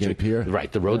 20th century. Whig and Peer.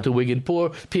 Right, The Road to Whig and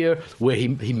Peer, where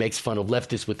he makes fun of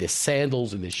leftists with their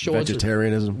sandals and their shorts.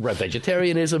 Vegetarianism. Right,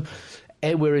 vegetarianism.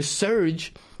 And whereas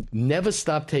Serge never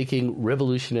stopped taking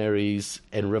revolutionaries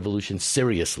and revolution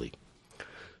seriously.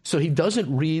 So he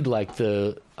doesn't read like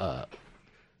the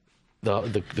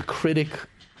critic,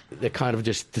 the kind of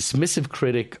just dismissive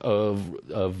critic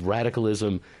of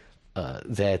radicalism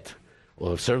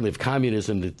or certainly of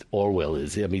communism that Orwell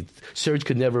is. I mean, Serge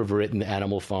could never have written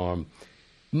Animal Farm.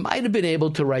 Might have been able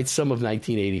to write some of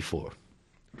 1984.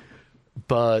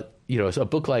 But, a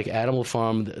book like Animal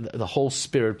Farm, the whole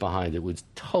spirit behind it was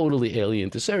totally alien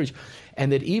to Serge.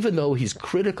 And that even though he's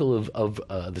critical of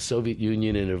the Soviet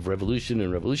Union and of revolution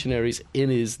and revolutionaries in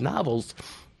his novels,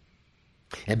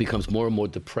 and becomes more and more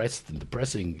depressed and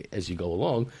depressing as you go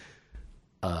along,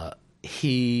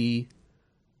 he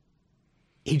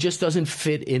just doesn't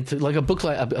fit into like a book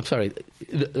like Comrade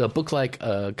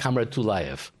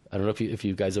Tulayev. I don't know if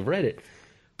you guys have read it,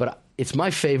 but it's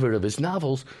my favorite of his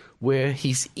novels where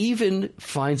he's even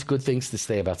finds good things to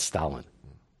say about Stalin.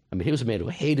 I mean, he was a man who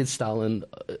hated Stalin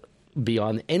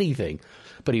beyond anything,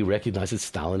 but he recognized that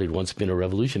Stalin had once been a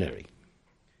revolutionary,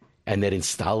 and that in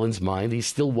Stalin's mind he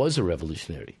still was a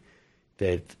revolutionary.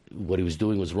 That what he was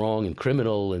doing was wrong and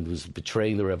criminal and was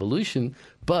betraying the revolution,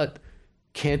 but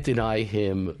can't deny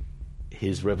him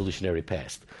his revolutionary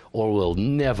past. Orwell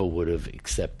never would have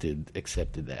accepted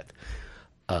that.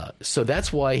 So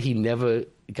that's why he never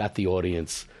got the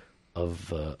audience of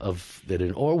that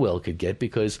an Orwell could get,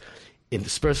 because in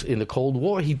the Cold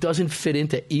War he doesn't fit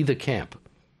into either camp.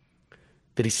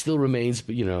 That he still remains,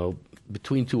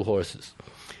 between two horses.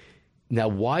 Now,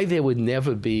 why there would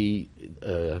never be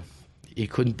he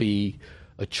couldn't be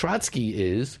a Trotsky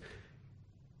is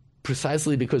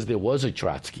precisely because there was a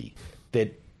Trotsky,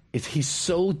 that he's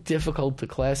so difficult to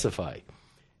classify.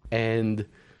 And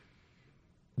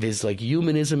there's like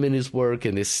humanism in his work,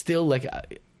 and there's still like,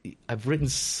 I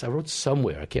wrote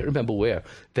somewhere, I can't remember where,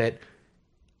 that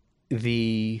at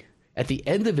the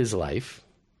end of his life,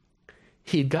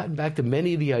 he had gotten back to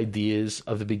many of the ideas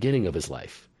of the beginning of his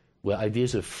life, where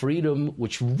ideas of freedom,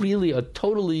 which really are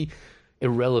totally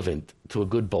irrelevant to a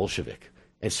good Bolshevik,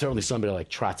 and certainly somebody like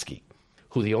Trotsky,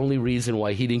 who the only reason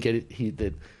why he didn't get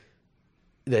it,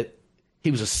 that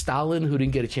he was a Stalin who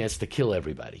didn't get a chance to kill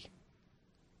everybody.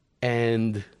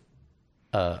 And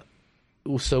but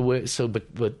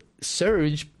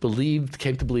Serge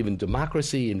came to believe in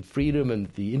democracy and freedom and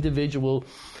the individual.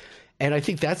 And I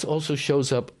think that also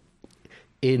shows up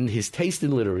in his taste in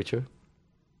literature,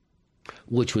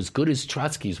 which was good as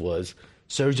Trotsky's was.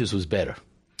 Serge's was better.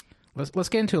 Let's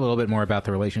get into a little bit more about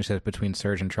the relationship between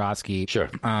Serge and Trotsky.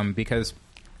 Sure. Because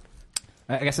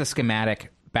I guess the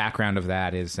schematic background of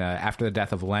that is after the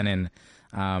death of Lenin,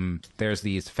 there's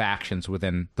these factions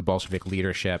within the Bolshevik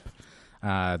leadership.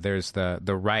 There's the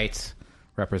right,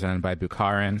 represented by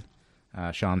Bukharin,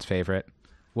 Sean's favorite.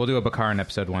 We'll do a Bukharin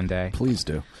episode one day. Please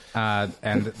do. And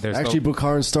there's Actually,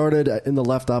 Bukharin started in the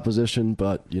left opposition,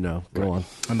 but, go on.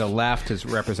 And the left is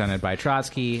represented by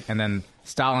Trotsky, and then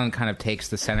Stalin kind of takes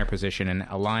the center position and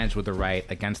aligns with the right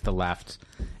against the left,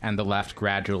 and the left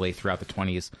gradually throughout the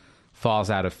 20s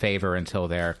falls out of favor until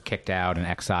they're kicked out and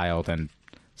exiled and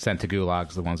sent to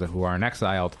gulags, the ones who aren't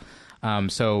exiled.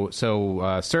 So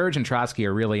Serge and Trotsky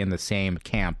are really in the same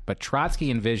camp, but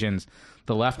Trotsky envisions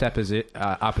the left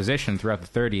opposition throughout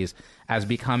the 30s as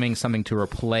becoming something to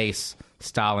replace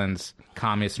Stalin's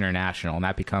Communist International, and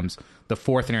that becomes the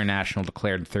Fourth International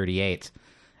declared in 1938.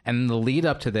 And in the lead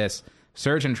up to this,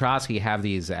 Serge and Trotsky have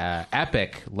these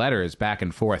epic letters back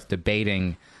and forth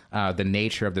debating the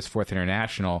nature of this Fourth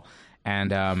International.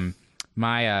 And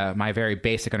my very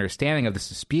basic understanding of this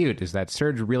dispute is that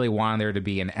Serge really wanted there to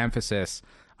be an emphasis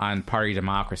on party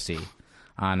democracy,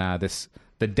 on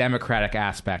the democratic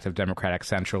aspect of democratic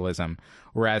centralism,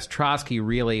 whereas Trotsky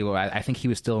really, I think he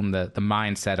was still in the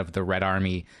mindset of the Red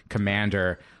Army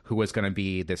commander who was going to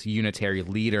be this unitary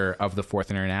leader of the Fourth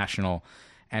International.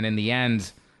 And in the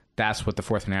end, that's what the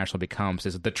Fourth International becomes,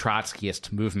 is the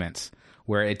Trotskyist movement,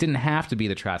 where it didn't have to be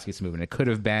the Trotskyist movement. It could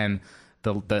have been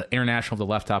the International of the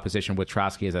Left Opposition with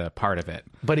Trotsky as a part of it.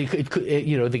 But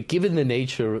given the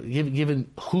nature,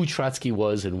 given who Trotsky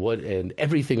was and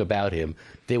everything about him,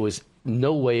 there was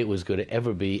no way it was going to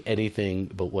ever be anything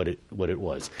but what it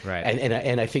was. Right.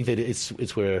 And I think that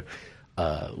it's where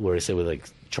I said like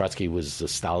Trotsky was a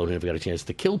Stalin who never got a chance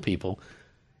to kill people,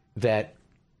 that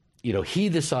he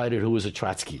decided who was a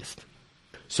Trotskyist.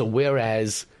 So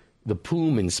whereas the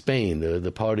POUM in Spain,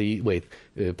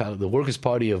 the Workers'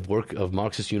 Party of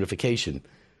Marxist Unification.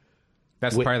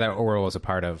 That's the party that Orwell was a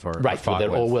part of, or right? fought That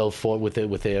with. Orwell fought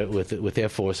with their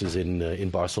forces in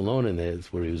Barcelona, and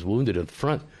that's where he was wounded at the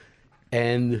front.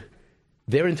 And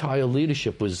their entire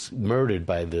leadership was murdered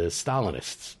by the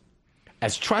Stalinists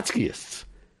as Trotskyists.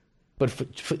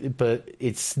 But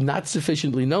it's not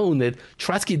sufficiently known that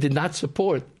Trotsky did not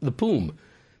support the POUM.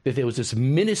 That there was this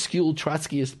minuscule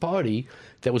Trotskyist party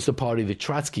that was the party that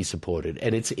Trotsky supported.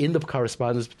 And it's in the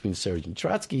correspondence between Serge and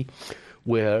Trotsky,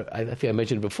 where I think I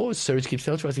mentioned it before, Serge keeps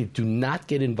telling Trotsky, do not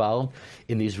get involved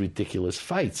in these ridiculous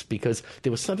fights, because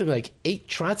there was something like 8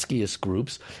 Trotskyist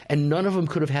groups, and none of them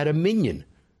could have had a minion.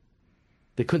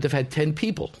 They couldn't have had 10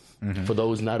 people, for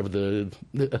those not of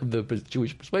the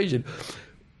Jewish persuasion.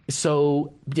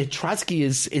 So Trotsky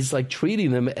is like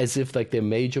treating them as if like they're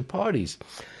major parties.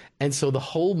 And so the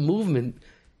whole movement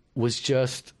was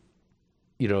just,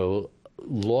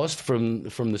 lost from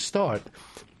the start.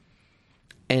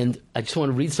 And I just want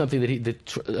to read something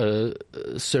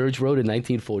that Serge wrote in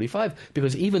 1945,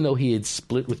 because even though he had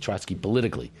split with Trotsky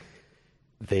politically,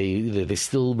 they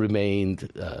still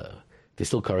remained, they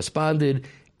still corresponded.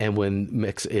 And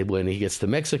when he gets to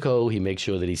Mexico, he makes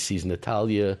sure that he sees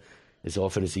Natalia as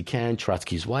often as he can,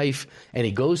 Trotsky's wife, and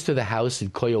he goes to the house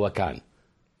in Coyoacan,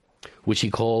 which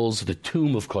he calls the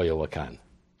tomb of Coyoacan.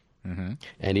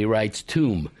 And he writes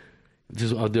tomb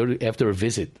after a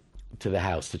visit to the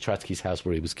house, to Trotsky's house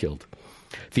where he was killed.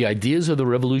 The ideas of the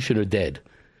revolution are dead.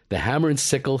 The hammer and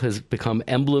sickle has become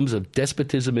emblems of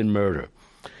despotism and murder.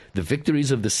 The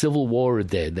victories of the Civil War are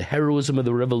dead. The heroism of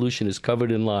the revolution is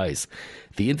covered in lies.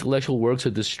 The intellectual works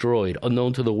are destroyed,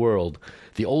 unknown to the world.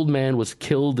 The old man was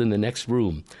killed in the next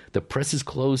room. The press is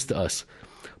closed to us.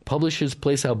 Publishers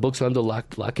place our books under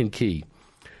lock and key.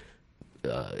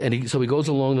 So he goes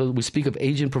along. We speak of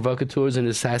agent provocateurs and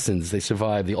assassins. They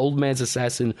survive. The old man's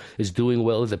assassin is doing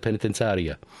well at the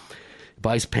penitentiaria.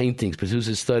 Buys paintings,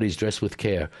 produces studies, dressed with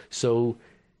care. So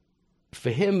for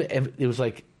him, it was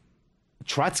like the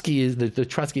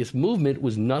Trotskyist movement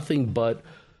was nothing but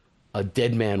a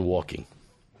dead man walking.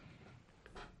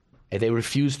 And they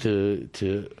refused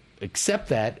to accept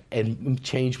that and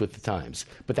change with the times.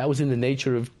 But that was in the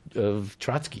nature of of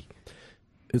Trotsky.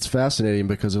 It's fascinating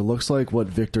because it looks like what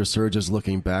Victor Serge is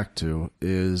looking back to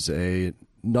is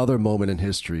another moment in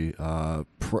history,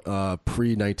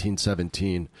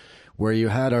 pre-1917, where you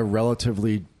had a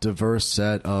relatively diverse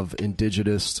set of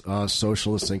indigenous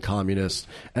socialists and communists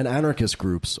and anarchist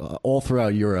groups all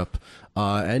throughout Europe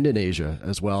and in Asia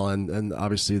as well, and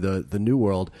obviously the New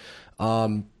World,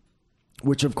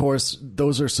 which, of course,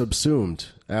 those are subsumed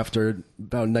after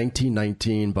about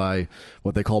 1919 by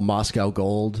what they call Moscow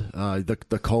Gold,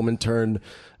 the Comintern,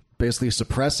 basically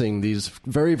suppressing these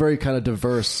very, very kind of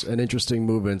diverse and interesting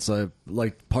movements,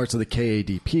 like parts of the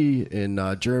KADP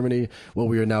in Germany, what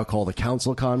we would now call the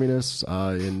Council Communists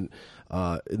in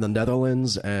the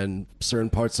Netherlands, and certain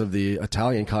parts of the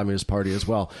Italian Communist Party as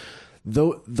well.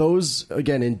 Those,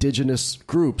 again, indigenous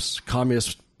groups,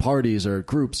 communist parties or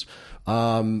groups,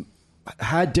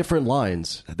 had different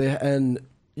lines. And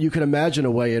you can imagine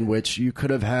a way in which you could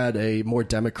have had a more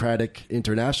democratic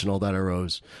international that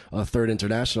arose, a third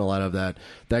international out of that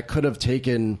could have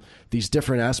taken these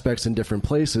different aspects in different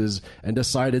places and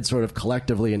decided sort of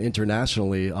collectively and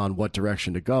internationally on what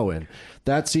direction to go in.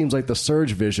 That seems like the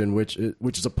Serge vision, which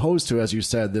is opposed to, as you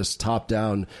said, this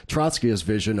top-down Trotskyist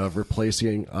vision of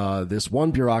replacing this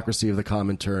one bureaucracy of the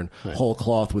Comintern whole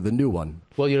cloth with a new one.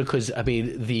 Well, because, I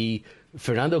mean, the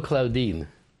Fernando Claudin,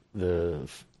 the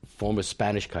former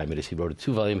Spanish communist, he wrote a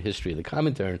 2-volume history of the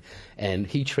Comintern, and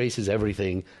he traces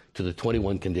everything to the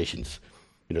 21 conditions.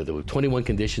 There were 21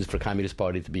 conditions for Communist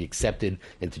Party to be accepted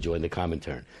and to join the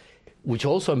Comintern, which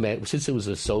also meant, since it was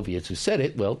the Soviets who said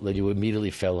it, well, then you immediately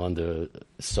fell under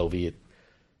Soviet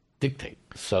dictate.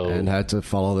 And had to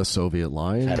follow the Soviet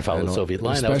line. Had to follow the Soviet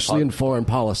line. Especially in foreign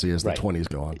policy as the 20s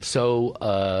go on.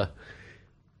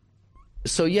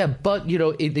 So yeah, but,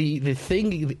 the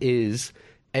thing is,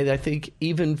 and I think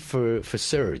even for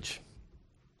Serge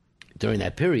during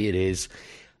that period, is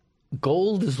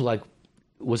gold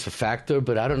was a factor,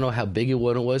 but I don't know how big it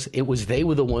was. They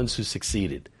were the ones who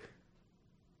succeeded.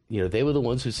 They were the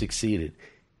ones who succeeded.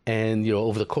 And,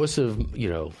 over the course of,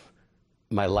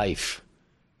 my life,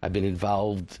 I've been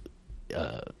involved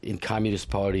in communist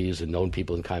parties and known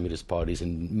people in communist parties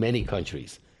in many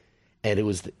countries. And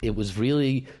it was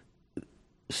really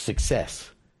success.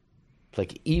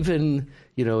 Like, even,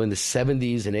 in the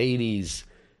 70s and 80s,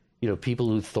 people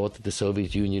who thought that the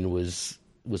Soviet Union was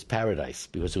paradise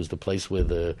because it was the place where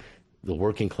the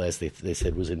working class, they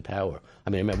said, was in power. I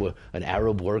mean, I remember an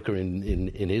Arab worker in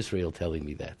Israel telling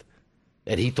me that.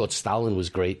 And he thought Stalin was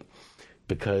great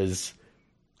because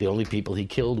the only people he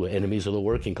killed were enemies of the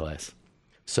working class.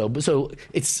 So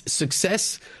it's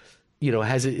success,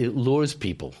 it lures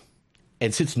people.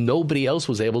 And since nobody else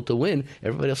was able to win,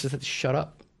 everybody else just had to shut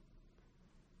up.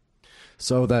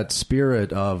 So that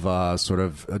spirit of sort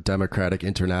of a democratic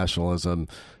internationalism,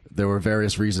 there were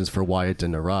various reasons for why it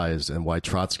didn't arise and why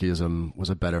Trotskyism was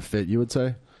a better fit, you would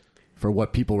say, for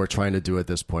what people were trying to do at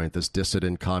this point, this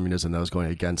dissident communism that was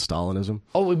going against Stalinism?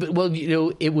 Oh, well,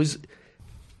 it was,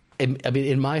 I mean,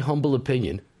 in my humble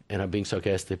opinion, and I'm being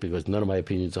sarcastic because none of my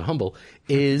opinions are humble,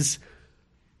 is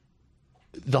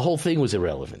the whole thing was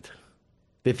irrelevant.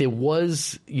 That there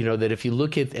was, that if you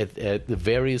look at the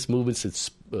various movements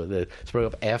that sprung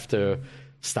up after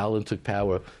Stalin took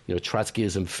power,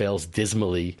 Trotskyism fails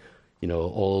dismally,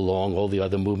 all along. All the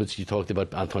other movements you talked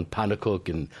about, Anton Pannekoek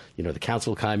and, the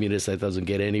Council Communists, that doesn't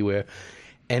get anywhere.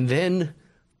 And then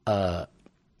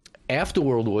after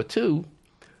World War II,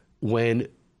 when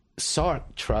Sartre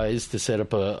tries to set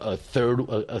up a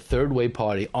third way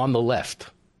party on the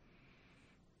left,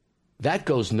 that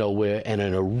goes nowhere and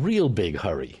in a real big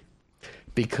hurry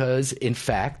because, in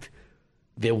fact,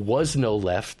 there was no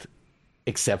left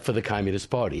except for the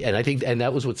Communist Party. And I think, and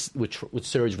that was what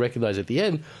Serge recognized at the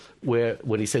end, where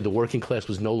when he said the working class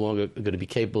was no longer going to be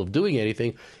capable of doing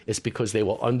anything, it's because they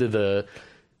were the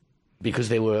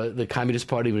Communist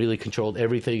Party really controlled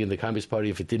everything, and the Communist Party,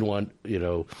 if it didn't want,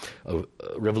 a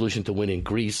revolution to win in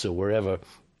Greece or wherever,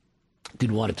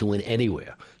 didn't want it to win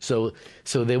anywhere. So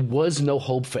there was no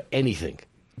hope for anything.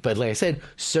 But like I said,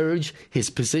 Serge, his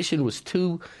position was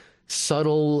too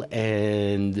subtle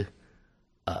and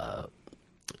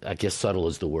I guess subtle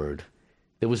is the word.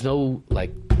 There was no,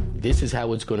 this is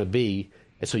how it's going to be.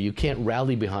 And so you can't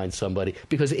rally behind somebody.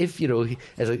 Because if,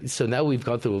 so now we've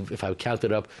gone through, if I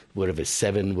counted up,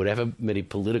 whatever many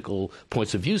political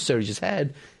points of view Serge has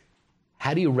had,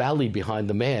 how do you rally behind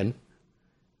the man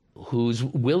who's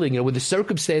willing, when the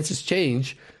circumstances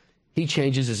change, he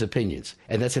changes his opinions.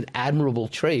 And that's an admirable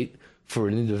trait for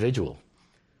an individual.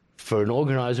 For an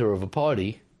organizer of a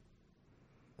party,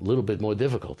 a little bit more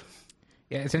difficult.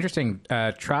 Yeah, it's interesting.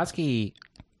 Trotsky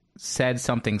said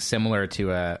something similar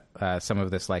to some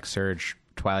of this like Serge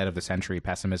Twilight of the Century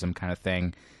pessimism kind of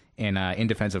thing in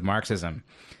defense of Marxism,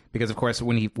 because of course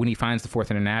when he finds the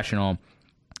Fourth International,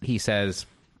 he says,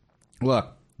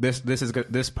 "Look,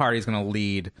 this party is going to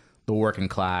lead the working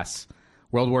class.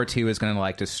 World War II is going to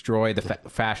like destroy the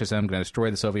fascism, going to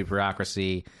destroy the Soviet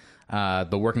bureaucracy.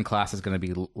 The working class is going to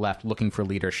be left looking for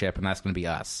leadership, and that's going to be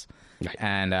us." Right.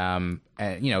 And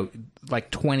you know,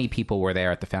 like 20 people were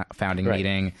there at the founding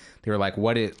meeting. They were like,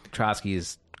 Trotsky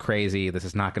is crazy. This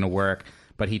is not going to work.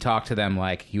 But he talked to them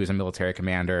like he was a military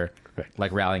commander,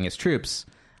 like rallying his troops.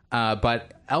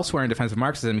 But elsewhere in defense of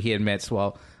Marxism, he admits,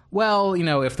 well, you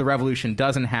know, if the revolution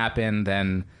doesn't happen,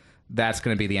 then that's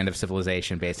going to be the end of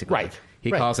civilization, basically. Right. He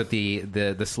calls it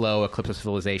the slow eclipse of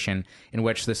civilization, in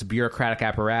which this bureaucratic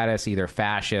apparatus, either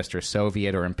fascist or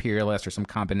Soviet or imperialist or some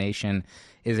combination,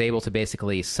 is able to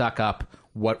basically suck up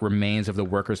what remains of the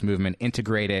workers' movement,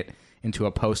 integrate it into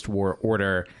a post-war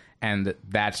order, and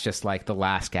that's just like the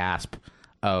last gasp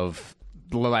of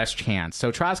the last chance.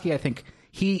 So Trotsky, I think,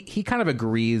 he kind of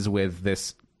agrees with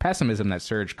this pessimism that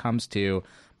Serge comes to,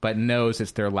 but knows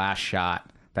it's their last shot,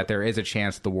 that there is a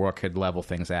chance the war could level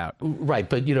things out. Right,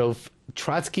 but, you know,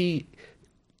 Trotsky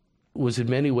was in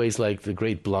many ways like the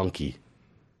great Blanqui.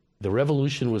 The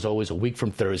revolution was always a week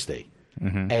from Thursday.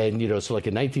 Mm-hmm. And, you know, so like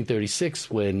in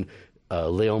 1936, when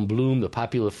Léon Blum, the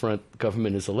Popular Front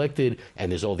government is elected,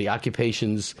 and there's all the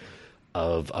occupations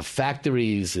of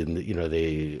factories, and, you know,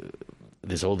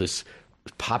 there's all this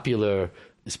popular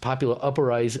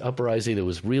uprising that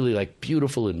was really like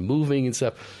beautiful and moving and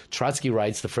stuff. Trotsky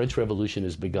writes, the French Revolution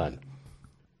has begun.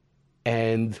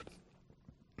 And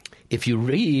if you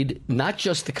read not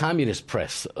just the communist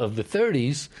press of the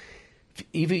 30s,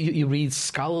 even you read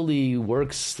scholarly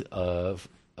works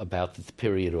about the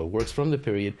period or works from the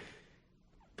period,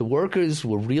 the workers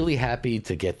were really happy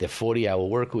to get their 40-hour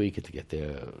work week and to get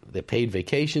their paid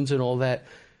vacations and all that,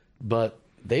 but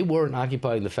they weren't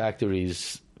occupying the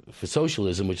factories for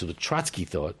socialism, which is what Trotsky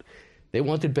thought. They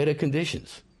wanted better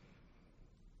conditions.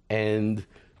 And,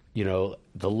 you know,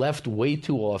 the left way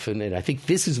too often, and I think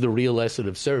this is the real lesson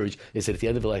of Serge, is that at the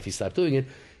end of his life he stopped doing it,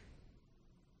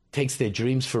 takes their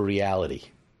dreams for reality.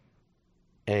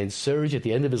 And Serge, at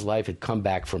the end of his life, had come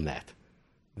back from that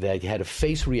he had to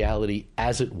face reality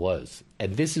as it was.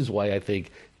 And this is why I think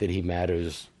that he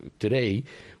matters today,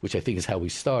 which I think is how we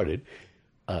started.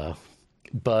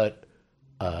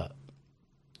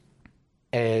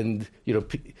 And, you know,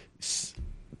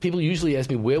 people usually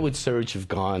ask me, where would Serge have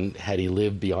gone had he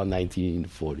lived beyond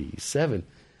 1947?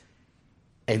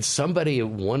 And somebody at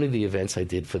one of the events I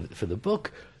did for the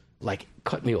book, like,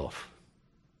 cut me off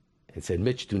and said,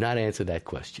 Mitch, do not answer that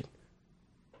question.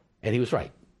 And he was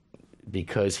right,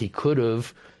 because he could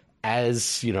have,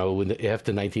 as, you know,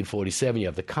 after 1947, you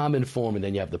have the Common Form, and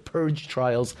then you have the Purge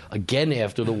trials, again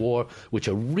after the war, which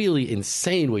are really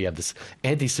insane, where you have this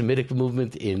anti-Semitic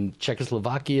movement in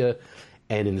Czechoslovakia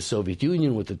and in the Soviet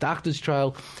Union with the doctor's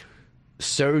trial.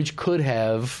 Serge could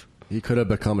have... He could have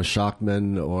become a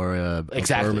Shockman or a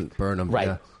Burnham. Right.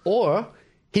 Yeah. Or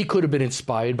he could have been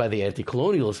inspired by the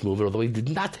anti-colonialist movement, although he did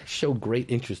not show great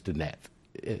interest in that.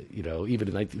 You know, even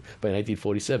by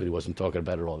 1947, he wasn't talking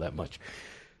about it all that much.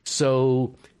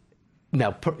 So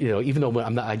now, you know, even though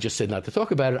I just said not to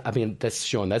talk about it, I mean, that's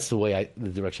Sean. That's the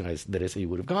direction I say he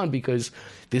would have gone, because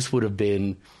this would have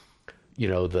been, you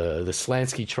know, the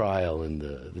Slansky trial and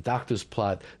the doctor's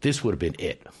plot. This would have been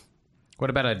it. What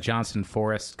about a Johnson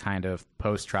Forrest kind of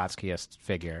post-Trotskyist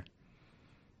figure?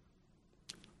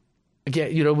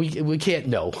 Again, you know, we can't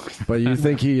know. But you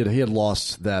think he had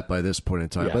lost that by this point in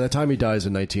time? Yeah. By the time he dies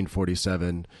in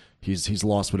 1947, he's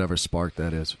lost whatever spark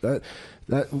that is.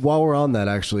 That while we're on that,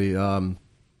 actually,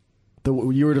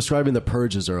 you were describing the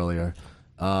purges earlier,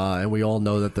 and we all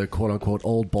know that the quote unquote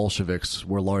old Bolsheviks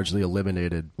were largely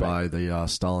eliminated by the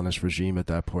Stalinist regime at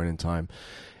that point in time.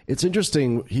 It's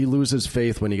interesting. He loses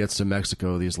faith when he gets to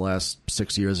Mexico these last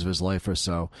 6 years of his life or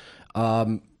so.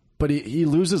 But he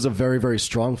loses a very, very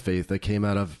strong faith that came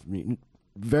out of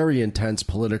very intense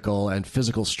political and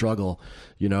physical struggle,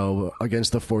 you know,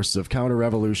 against the forces of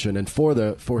counter-revolution and for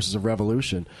the forces of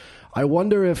revolution. I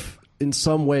wonder if, in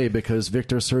some way, because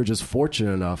Victor Serge is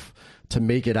fortunate enough to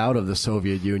make it out of the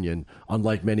Soviet Union,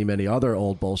 unlike many, many other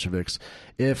old Bolsheviks,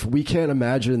 if we can't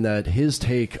imagine that his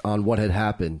take on what had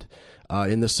happened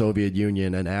in the Soviet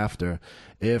Union and after,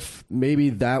 if maybe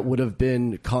that would have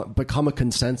become a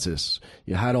consensus,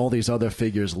 you had all these other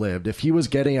figures lived. If he was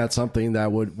getting at something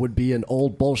that would be an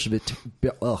old Bolshevik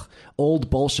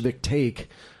take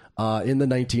in the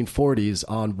 1940s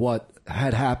on what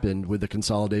had happened with the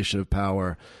consolidation of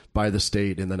power by the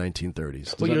state in the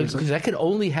 1930s. Well, you know, because that could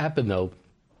only happen, though,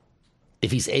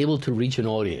 if he's able to reach an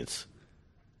audience.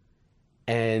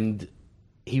 And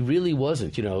he really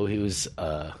wasn't. You know, he was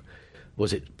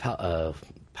it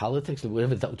Politics?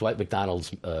 Whatever Dwight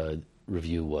McDonald's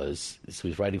review was. So he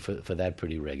was writing for that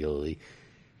pretty regularly.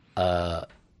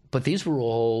 But these were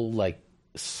all like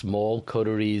small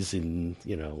coteries in,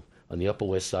 you know, on the Upper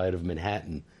West Side of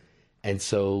Manhattan. And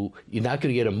so you're not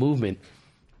going to get a movement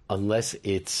unless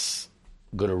it's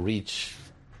going to reach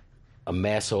a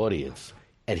mass audience.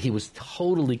 And he was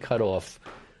totally cut off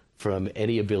from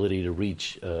any ability to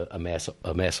reach a mass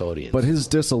audience. But his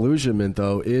disillusionment,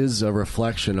 though, is a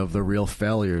reflection of the real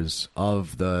failures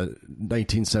of the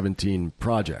 1917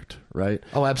 project, right?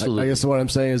 Oh, absolutely. I guess what I'm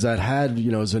saying is that had,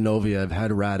 you know, Zinoviev,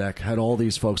 had Radek, had all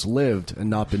these folks lived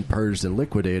and not been purged and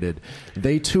liquidated,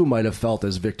 they too might have felt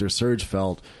as Victor Serge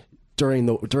felt during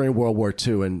World War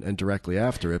II and directly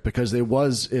after it, because it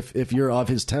was, if you're of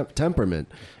his temperament,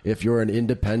 if you're an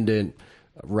independent,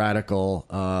 radical,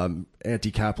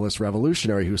 anti-capitalist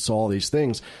revolutionary who saw these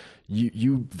things,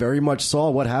 you very much saw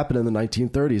what happened in the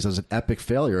 1930s as an epic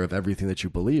failure of everything that you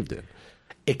believed in.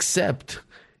 Except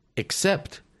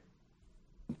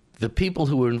the people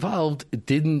who were involved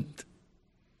didn't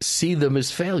see them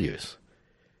as failures.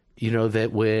 You know,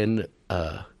 that when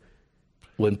the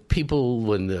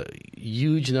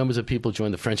huge numbers of people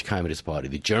joined the French Communist Party,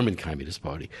 the German Communist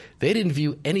Party, they didn't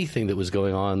view anything that was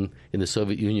going on in the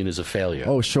Soviet Union as a failure.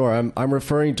 Oh, sure. I'm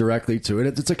referring directly to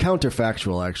it. It's a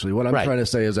counterfactual, actually. What I'm Right. trying to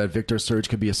say is that Victor Serge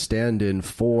could be a stand-in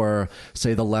for,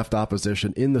 say, the left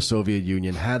opposition in the Soviet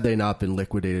Union had they not been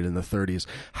liquidated in the 30s.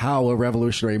 How a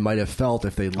revolutionary might have felt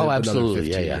if they lived another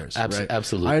 15 years. Right?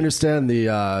 Absolutely. I understand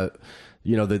the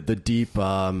deep,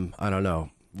 I don't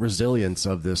know, resilience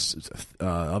of this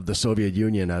of the Soviet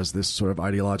Union as this sort of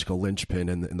ideological linchpin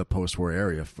in the post-war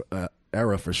era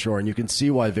for sure, and you can see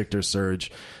why Victor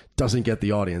Serge doesn't get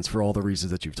the audience for all the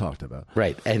reasons that you've talked about.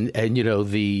 Right, and you know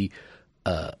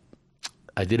I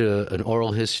did an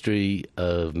oral history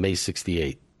of May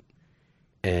 '68,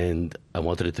 and I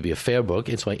wanted it to be a fair book,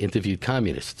 and so I interviewed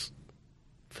communists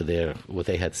for what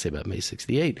they had to say about May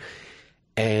 '68,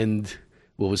 and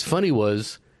what was funny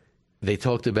was, they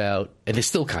talked about, and they're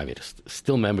still communists,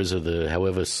 still members of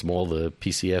however small the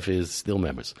PCF is, still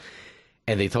members.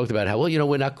 And they talked about how, well, you know,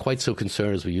 we're not quite so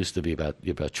concerned as we used to be about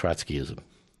Trotskyism.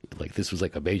 Like, this was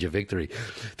like a major victory,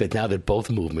 that now that both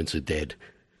movements are dead,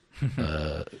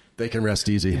 they can rest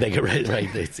easy. They can right.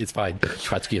 It's fine.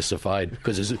 Trotskyists are fine,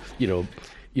 because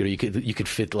you could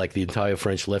fit like the entire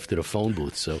French left in a phone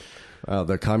booth. So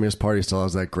the Communist Party still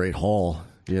has that great hall.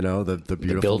 You know, the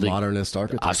beautiful building, modernist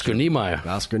architecture. Oscar Niemeyer.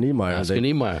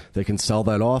 They can sell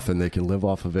that off, and they can live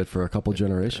off of it for a couple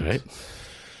generations. Right.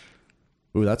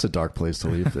 Ooh, that's a dark place to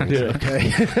leave things. Yeah.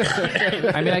 Okay.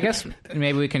 I mean, I guess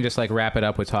maybe we can just like wrap it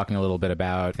up with talking a little bit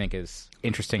about, I think is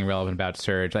interesting and relevant about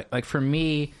Serge. Like for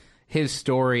me, his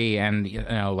story and, you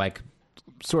know, like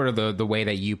sort of the way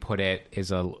that you put it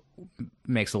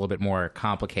makes it a little bit more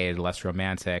complicated, less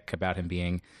romantic, about him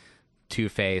being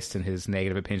two-faced and his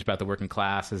negative opinions about the working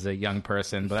class as a young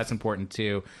person, but that's important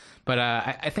too. But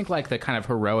I think like the kind of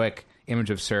heroic image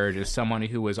of Serge is someone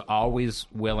who was always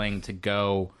willing to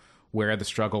go where the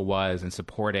struggle was and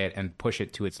support it and push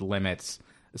it to its limits.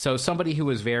 So somebody who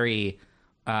was very,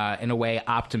 in a way,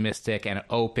 optimistic and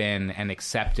open and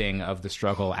accepting of the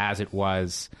struggle as it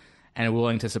was, and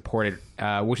willing to support it,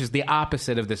 which is the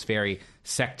opposite of this very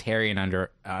sectarian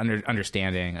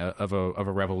understanding of a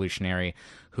revolutionary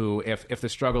who, if the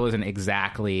struggle isn't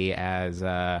exactly as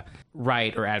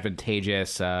right or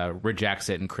advantageous, rejects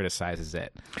it and criticizes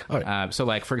it. Right. So,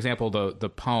 like, for example, the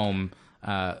poem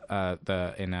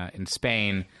in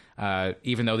Spain,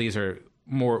 even though these are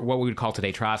more what we would call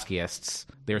today Trotskyists,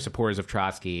 they're supporters of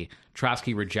Trotsky.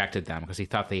 Trotsky rejected them because he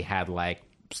thought they had like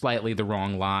slightly the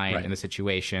wrong line in the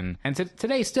situation. And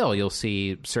today still you'll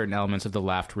see certain elements of the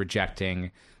left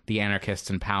rejecting the anarchists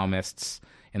and Palmists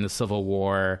in the Civil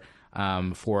War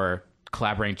for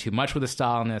collaborating too much with the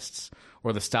Stalinists,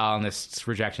 or the Stalinists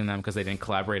rejecting them because they didn't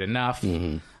collaborate enough,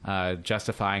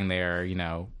 justifying their,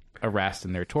 arrest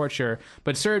and their torture.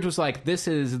 But Serge was like, this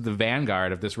is the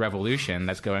vanguard of this revolution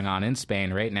that's going on in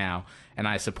Spain right now, and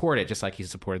I support it, just like he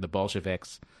supported the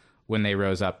Bolsheviks when they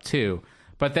rose up too.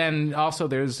 But then also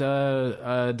there's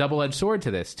a double-edged sword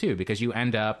to this too, because you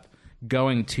end up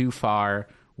going too far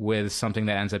with something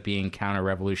that ends up being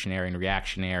counter-revolutionary and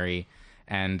reactionary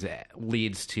and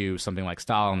leads to something like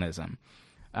Stalinism.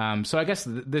 So I guess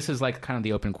this is like kind of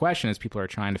the open question as people are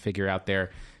trying to figure out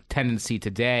their tendency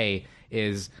today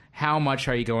is how much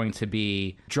are you going to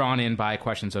be drawn in by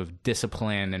questions of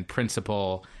discipline and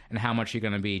principle, and how much you're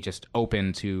going to be just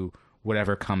open to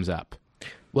whatever comes up.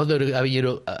 Well, no, I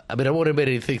mean, I don't want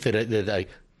anybody to think that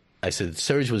I said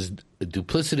Serge was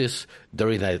duplicitous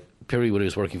during that period when he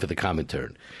was working for the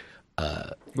Comintern.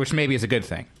 Which maybe is a good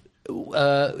thing.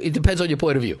 It depends on your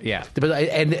point of view. Yeah,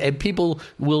 and people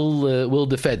will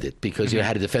defend it because you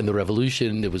had to defend the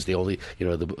revolution. It was the only,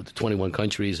 the 21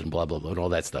 countries and blah blah blah and all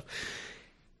that stuff.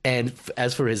 And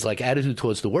as for his attitude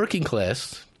towards the working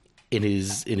class in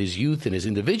his youth and his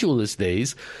individualist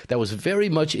days, that was very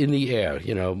much in the air.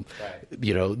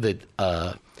 That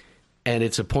and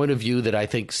it's a point of view that I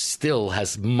think still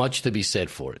has much to be said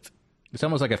for it. It's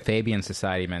almost like a Fabian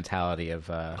Society mentality of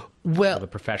the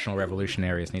professional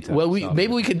revolutionaries need to. Well,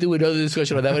 maybe we could do another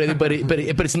discussion on that one, but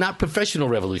it's not professional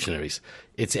revolutionaries.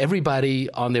 It's everybody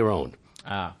on their own.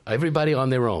 Everybody on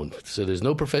their own. So there's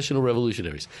no professional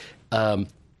revolutionaries. But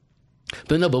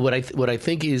what I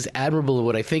think is admirable, and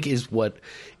what I think is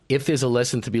if there's a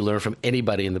lesson to be learned from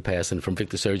anybody in the past, and from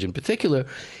Victor Serge in particular,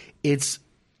 it's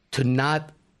to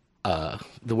not.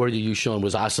 The word you used, Sean,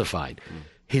 was ossified.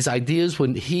 His ideas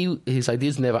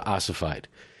never ossified.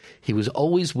 He was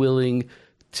always willing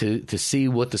to see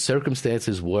what the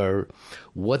circumstances were,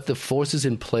 what the forces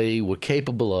in play were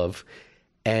capable of,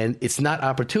 and it's not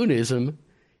opportunism.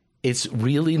 It's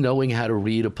really knowing how to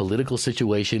read a political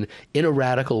situation in a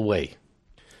radical way.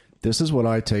 This is what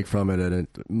I take from it, and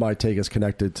my take is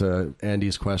connected to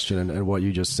Andy's question and what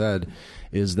you just said,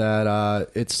 is that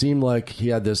it seemed like he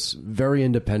had this very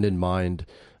independent mind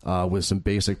with some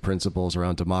basic principles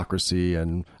around democracy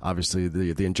and obviously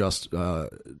the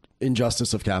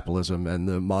injustice of capitalism and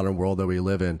the modern world that we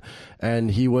live in. And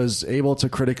he was able to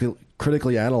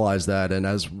critically analyze that, and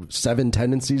as 7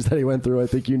 tendencies that he went through, I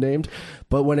think you named.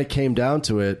 But when it came down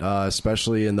to it,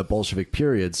 especially in the Bolshevik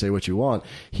period, say what you want,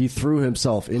 he threw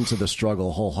himself into the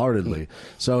struggle wholeheartedly.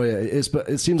 So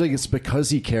it seems like it's because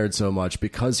he cared so much,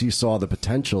 because he saw the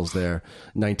potentials there,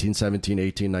 1917,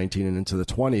 18, 19, and into the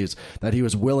 20s, that he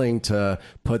was willing to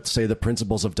put, say, the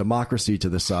principles of democracy to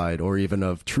the side, or even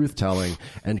of truth-telling,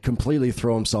 and completely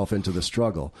throw himself into the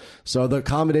struggle. So the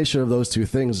combination of those two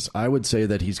things, I would say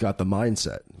that he's got the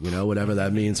mindset, whatever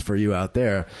that means for you out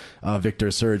there. Victor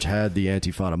Serge had the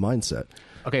Antifada mindset.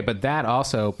 Okay, but that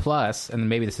also, plus, and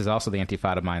maybe this is also the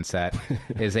Antifada mindset,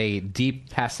 is a deep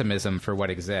pessimism for what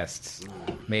exists.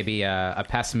 Maybe a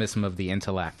pessimism of the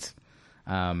intellect.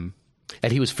 And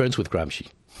he was friends with Gramsci.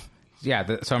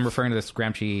 Yeah, so I'm referring to this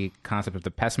Gramsci concept of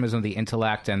the pessimism of the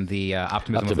intellect and the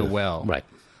optimism of the will. Right.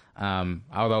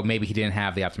 Although maybe he didn't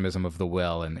have the optimism of the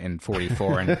will in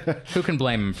 44, and who can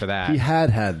blame him for that? He had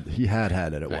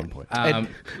it at one point.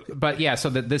 But yeah, so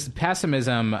this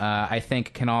pessimism, I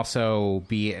think, can also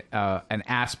be an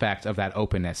aspect of that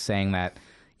openness, saying that,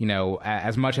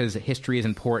 as much as history is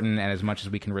important and as much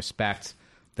as we can respect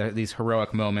these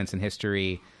heroic moments in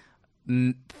history,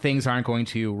 things aren't going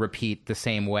to repeat the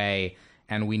same way,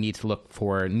 and we need to look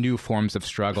for new forms of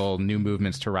struggle, new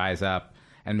movements to rise up.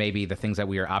 And maybe the things that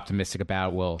we are optimistic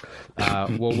about will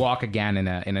walk again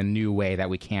in a new way that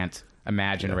we can't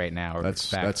imagine right now. Or that's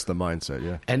the mindset,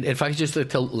 yeah. And if I could just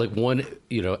tell one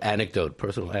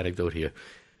personal anecdote here,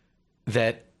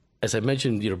 that as I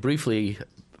mentioned briefly,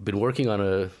 I've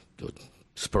been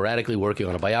sporadically working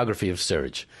on a biography of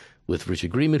Serge with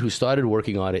Richard Greenman, who started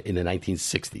working on it in the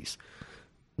 1960s.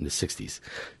 In the 60s,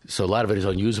 so a lot of it is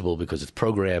unusable because it's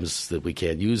programs that we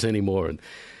can't use anymore. And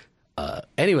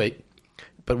anyway.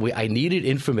 But I needed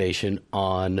information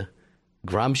on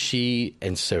Gramsci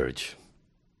and Serge.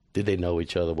 Did they know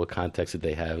each other? What context did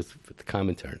they have with the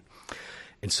Comintern?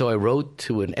 And so I wrote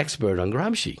to an expert on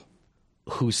Gramsci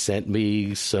who sent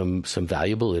me some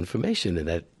valuable information. And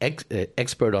that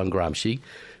expert on Gramsci,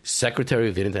 secretary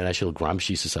of the International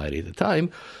Gramsci Society at the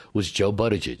time, was Joe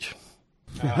Buttigieg.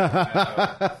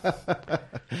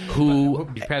 Who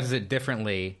pronounces it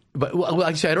differently? But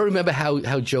actually, I don't remember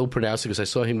how Joe pronounced it because I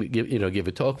saw him give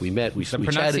a talk. We met. The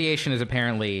pronunciation is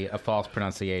apparently a false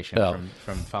pronunciation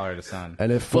from father to son.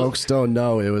 And if folks don't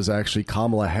know, it was actually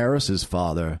Kamala Harris's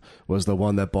father was the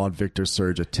one that bought Victor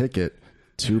Serge a ticket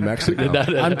to Mexico. No,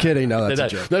 I'm kidding. No, that's a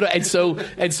joke. No, and so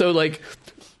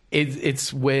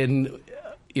it's when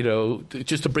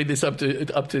just to bring this up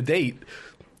to date.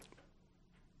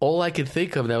 All I can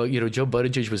think of now, Joe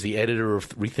Buttigieg was the editor of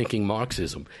Rethinking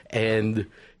Marxism, and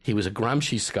he was a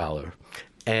Gramsci scholar,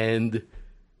 and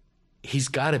he's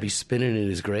got to be spinning in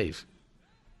his grave.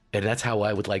 And that's how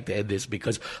I would like to end this,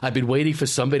 because I've been waiting for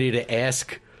somebody to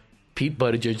ask Pete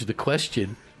Buttigieg the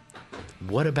question,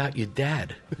 what about your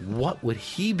dad? What would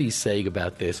he be saying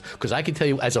about this? Because I can tell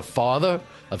you, as a father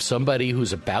of somebody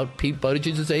who's about Pete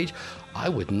Buttigieg's age, I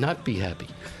would not be happy.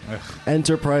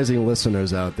 Enterprising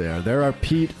listeners out there are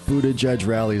Pete Buttigieg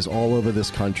rallies all over this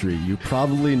country. You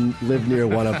probably live near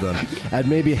one of them. At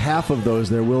maybe half of those,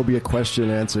 there will be a question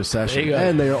and answer session,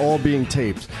 and they are all being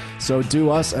taped. So do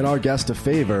us and our guest a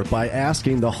favor by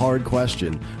asking the hard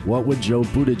question: what would Joe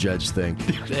Buttigieg think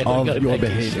of your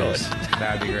behaviors?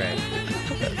 That'd be great.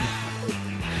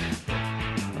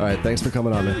 All right, thanks for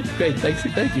coming on, man. Great,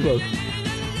 thank you both.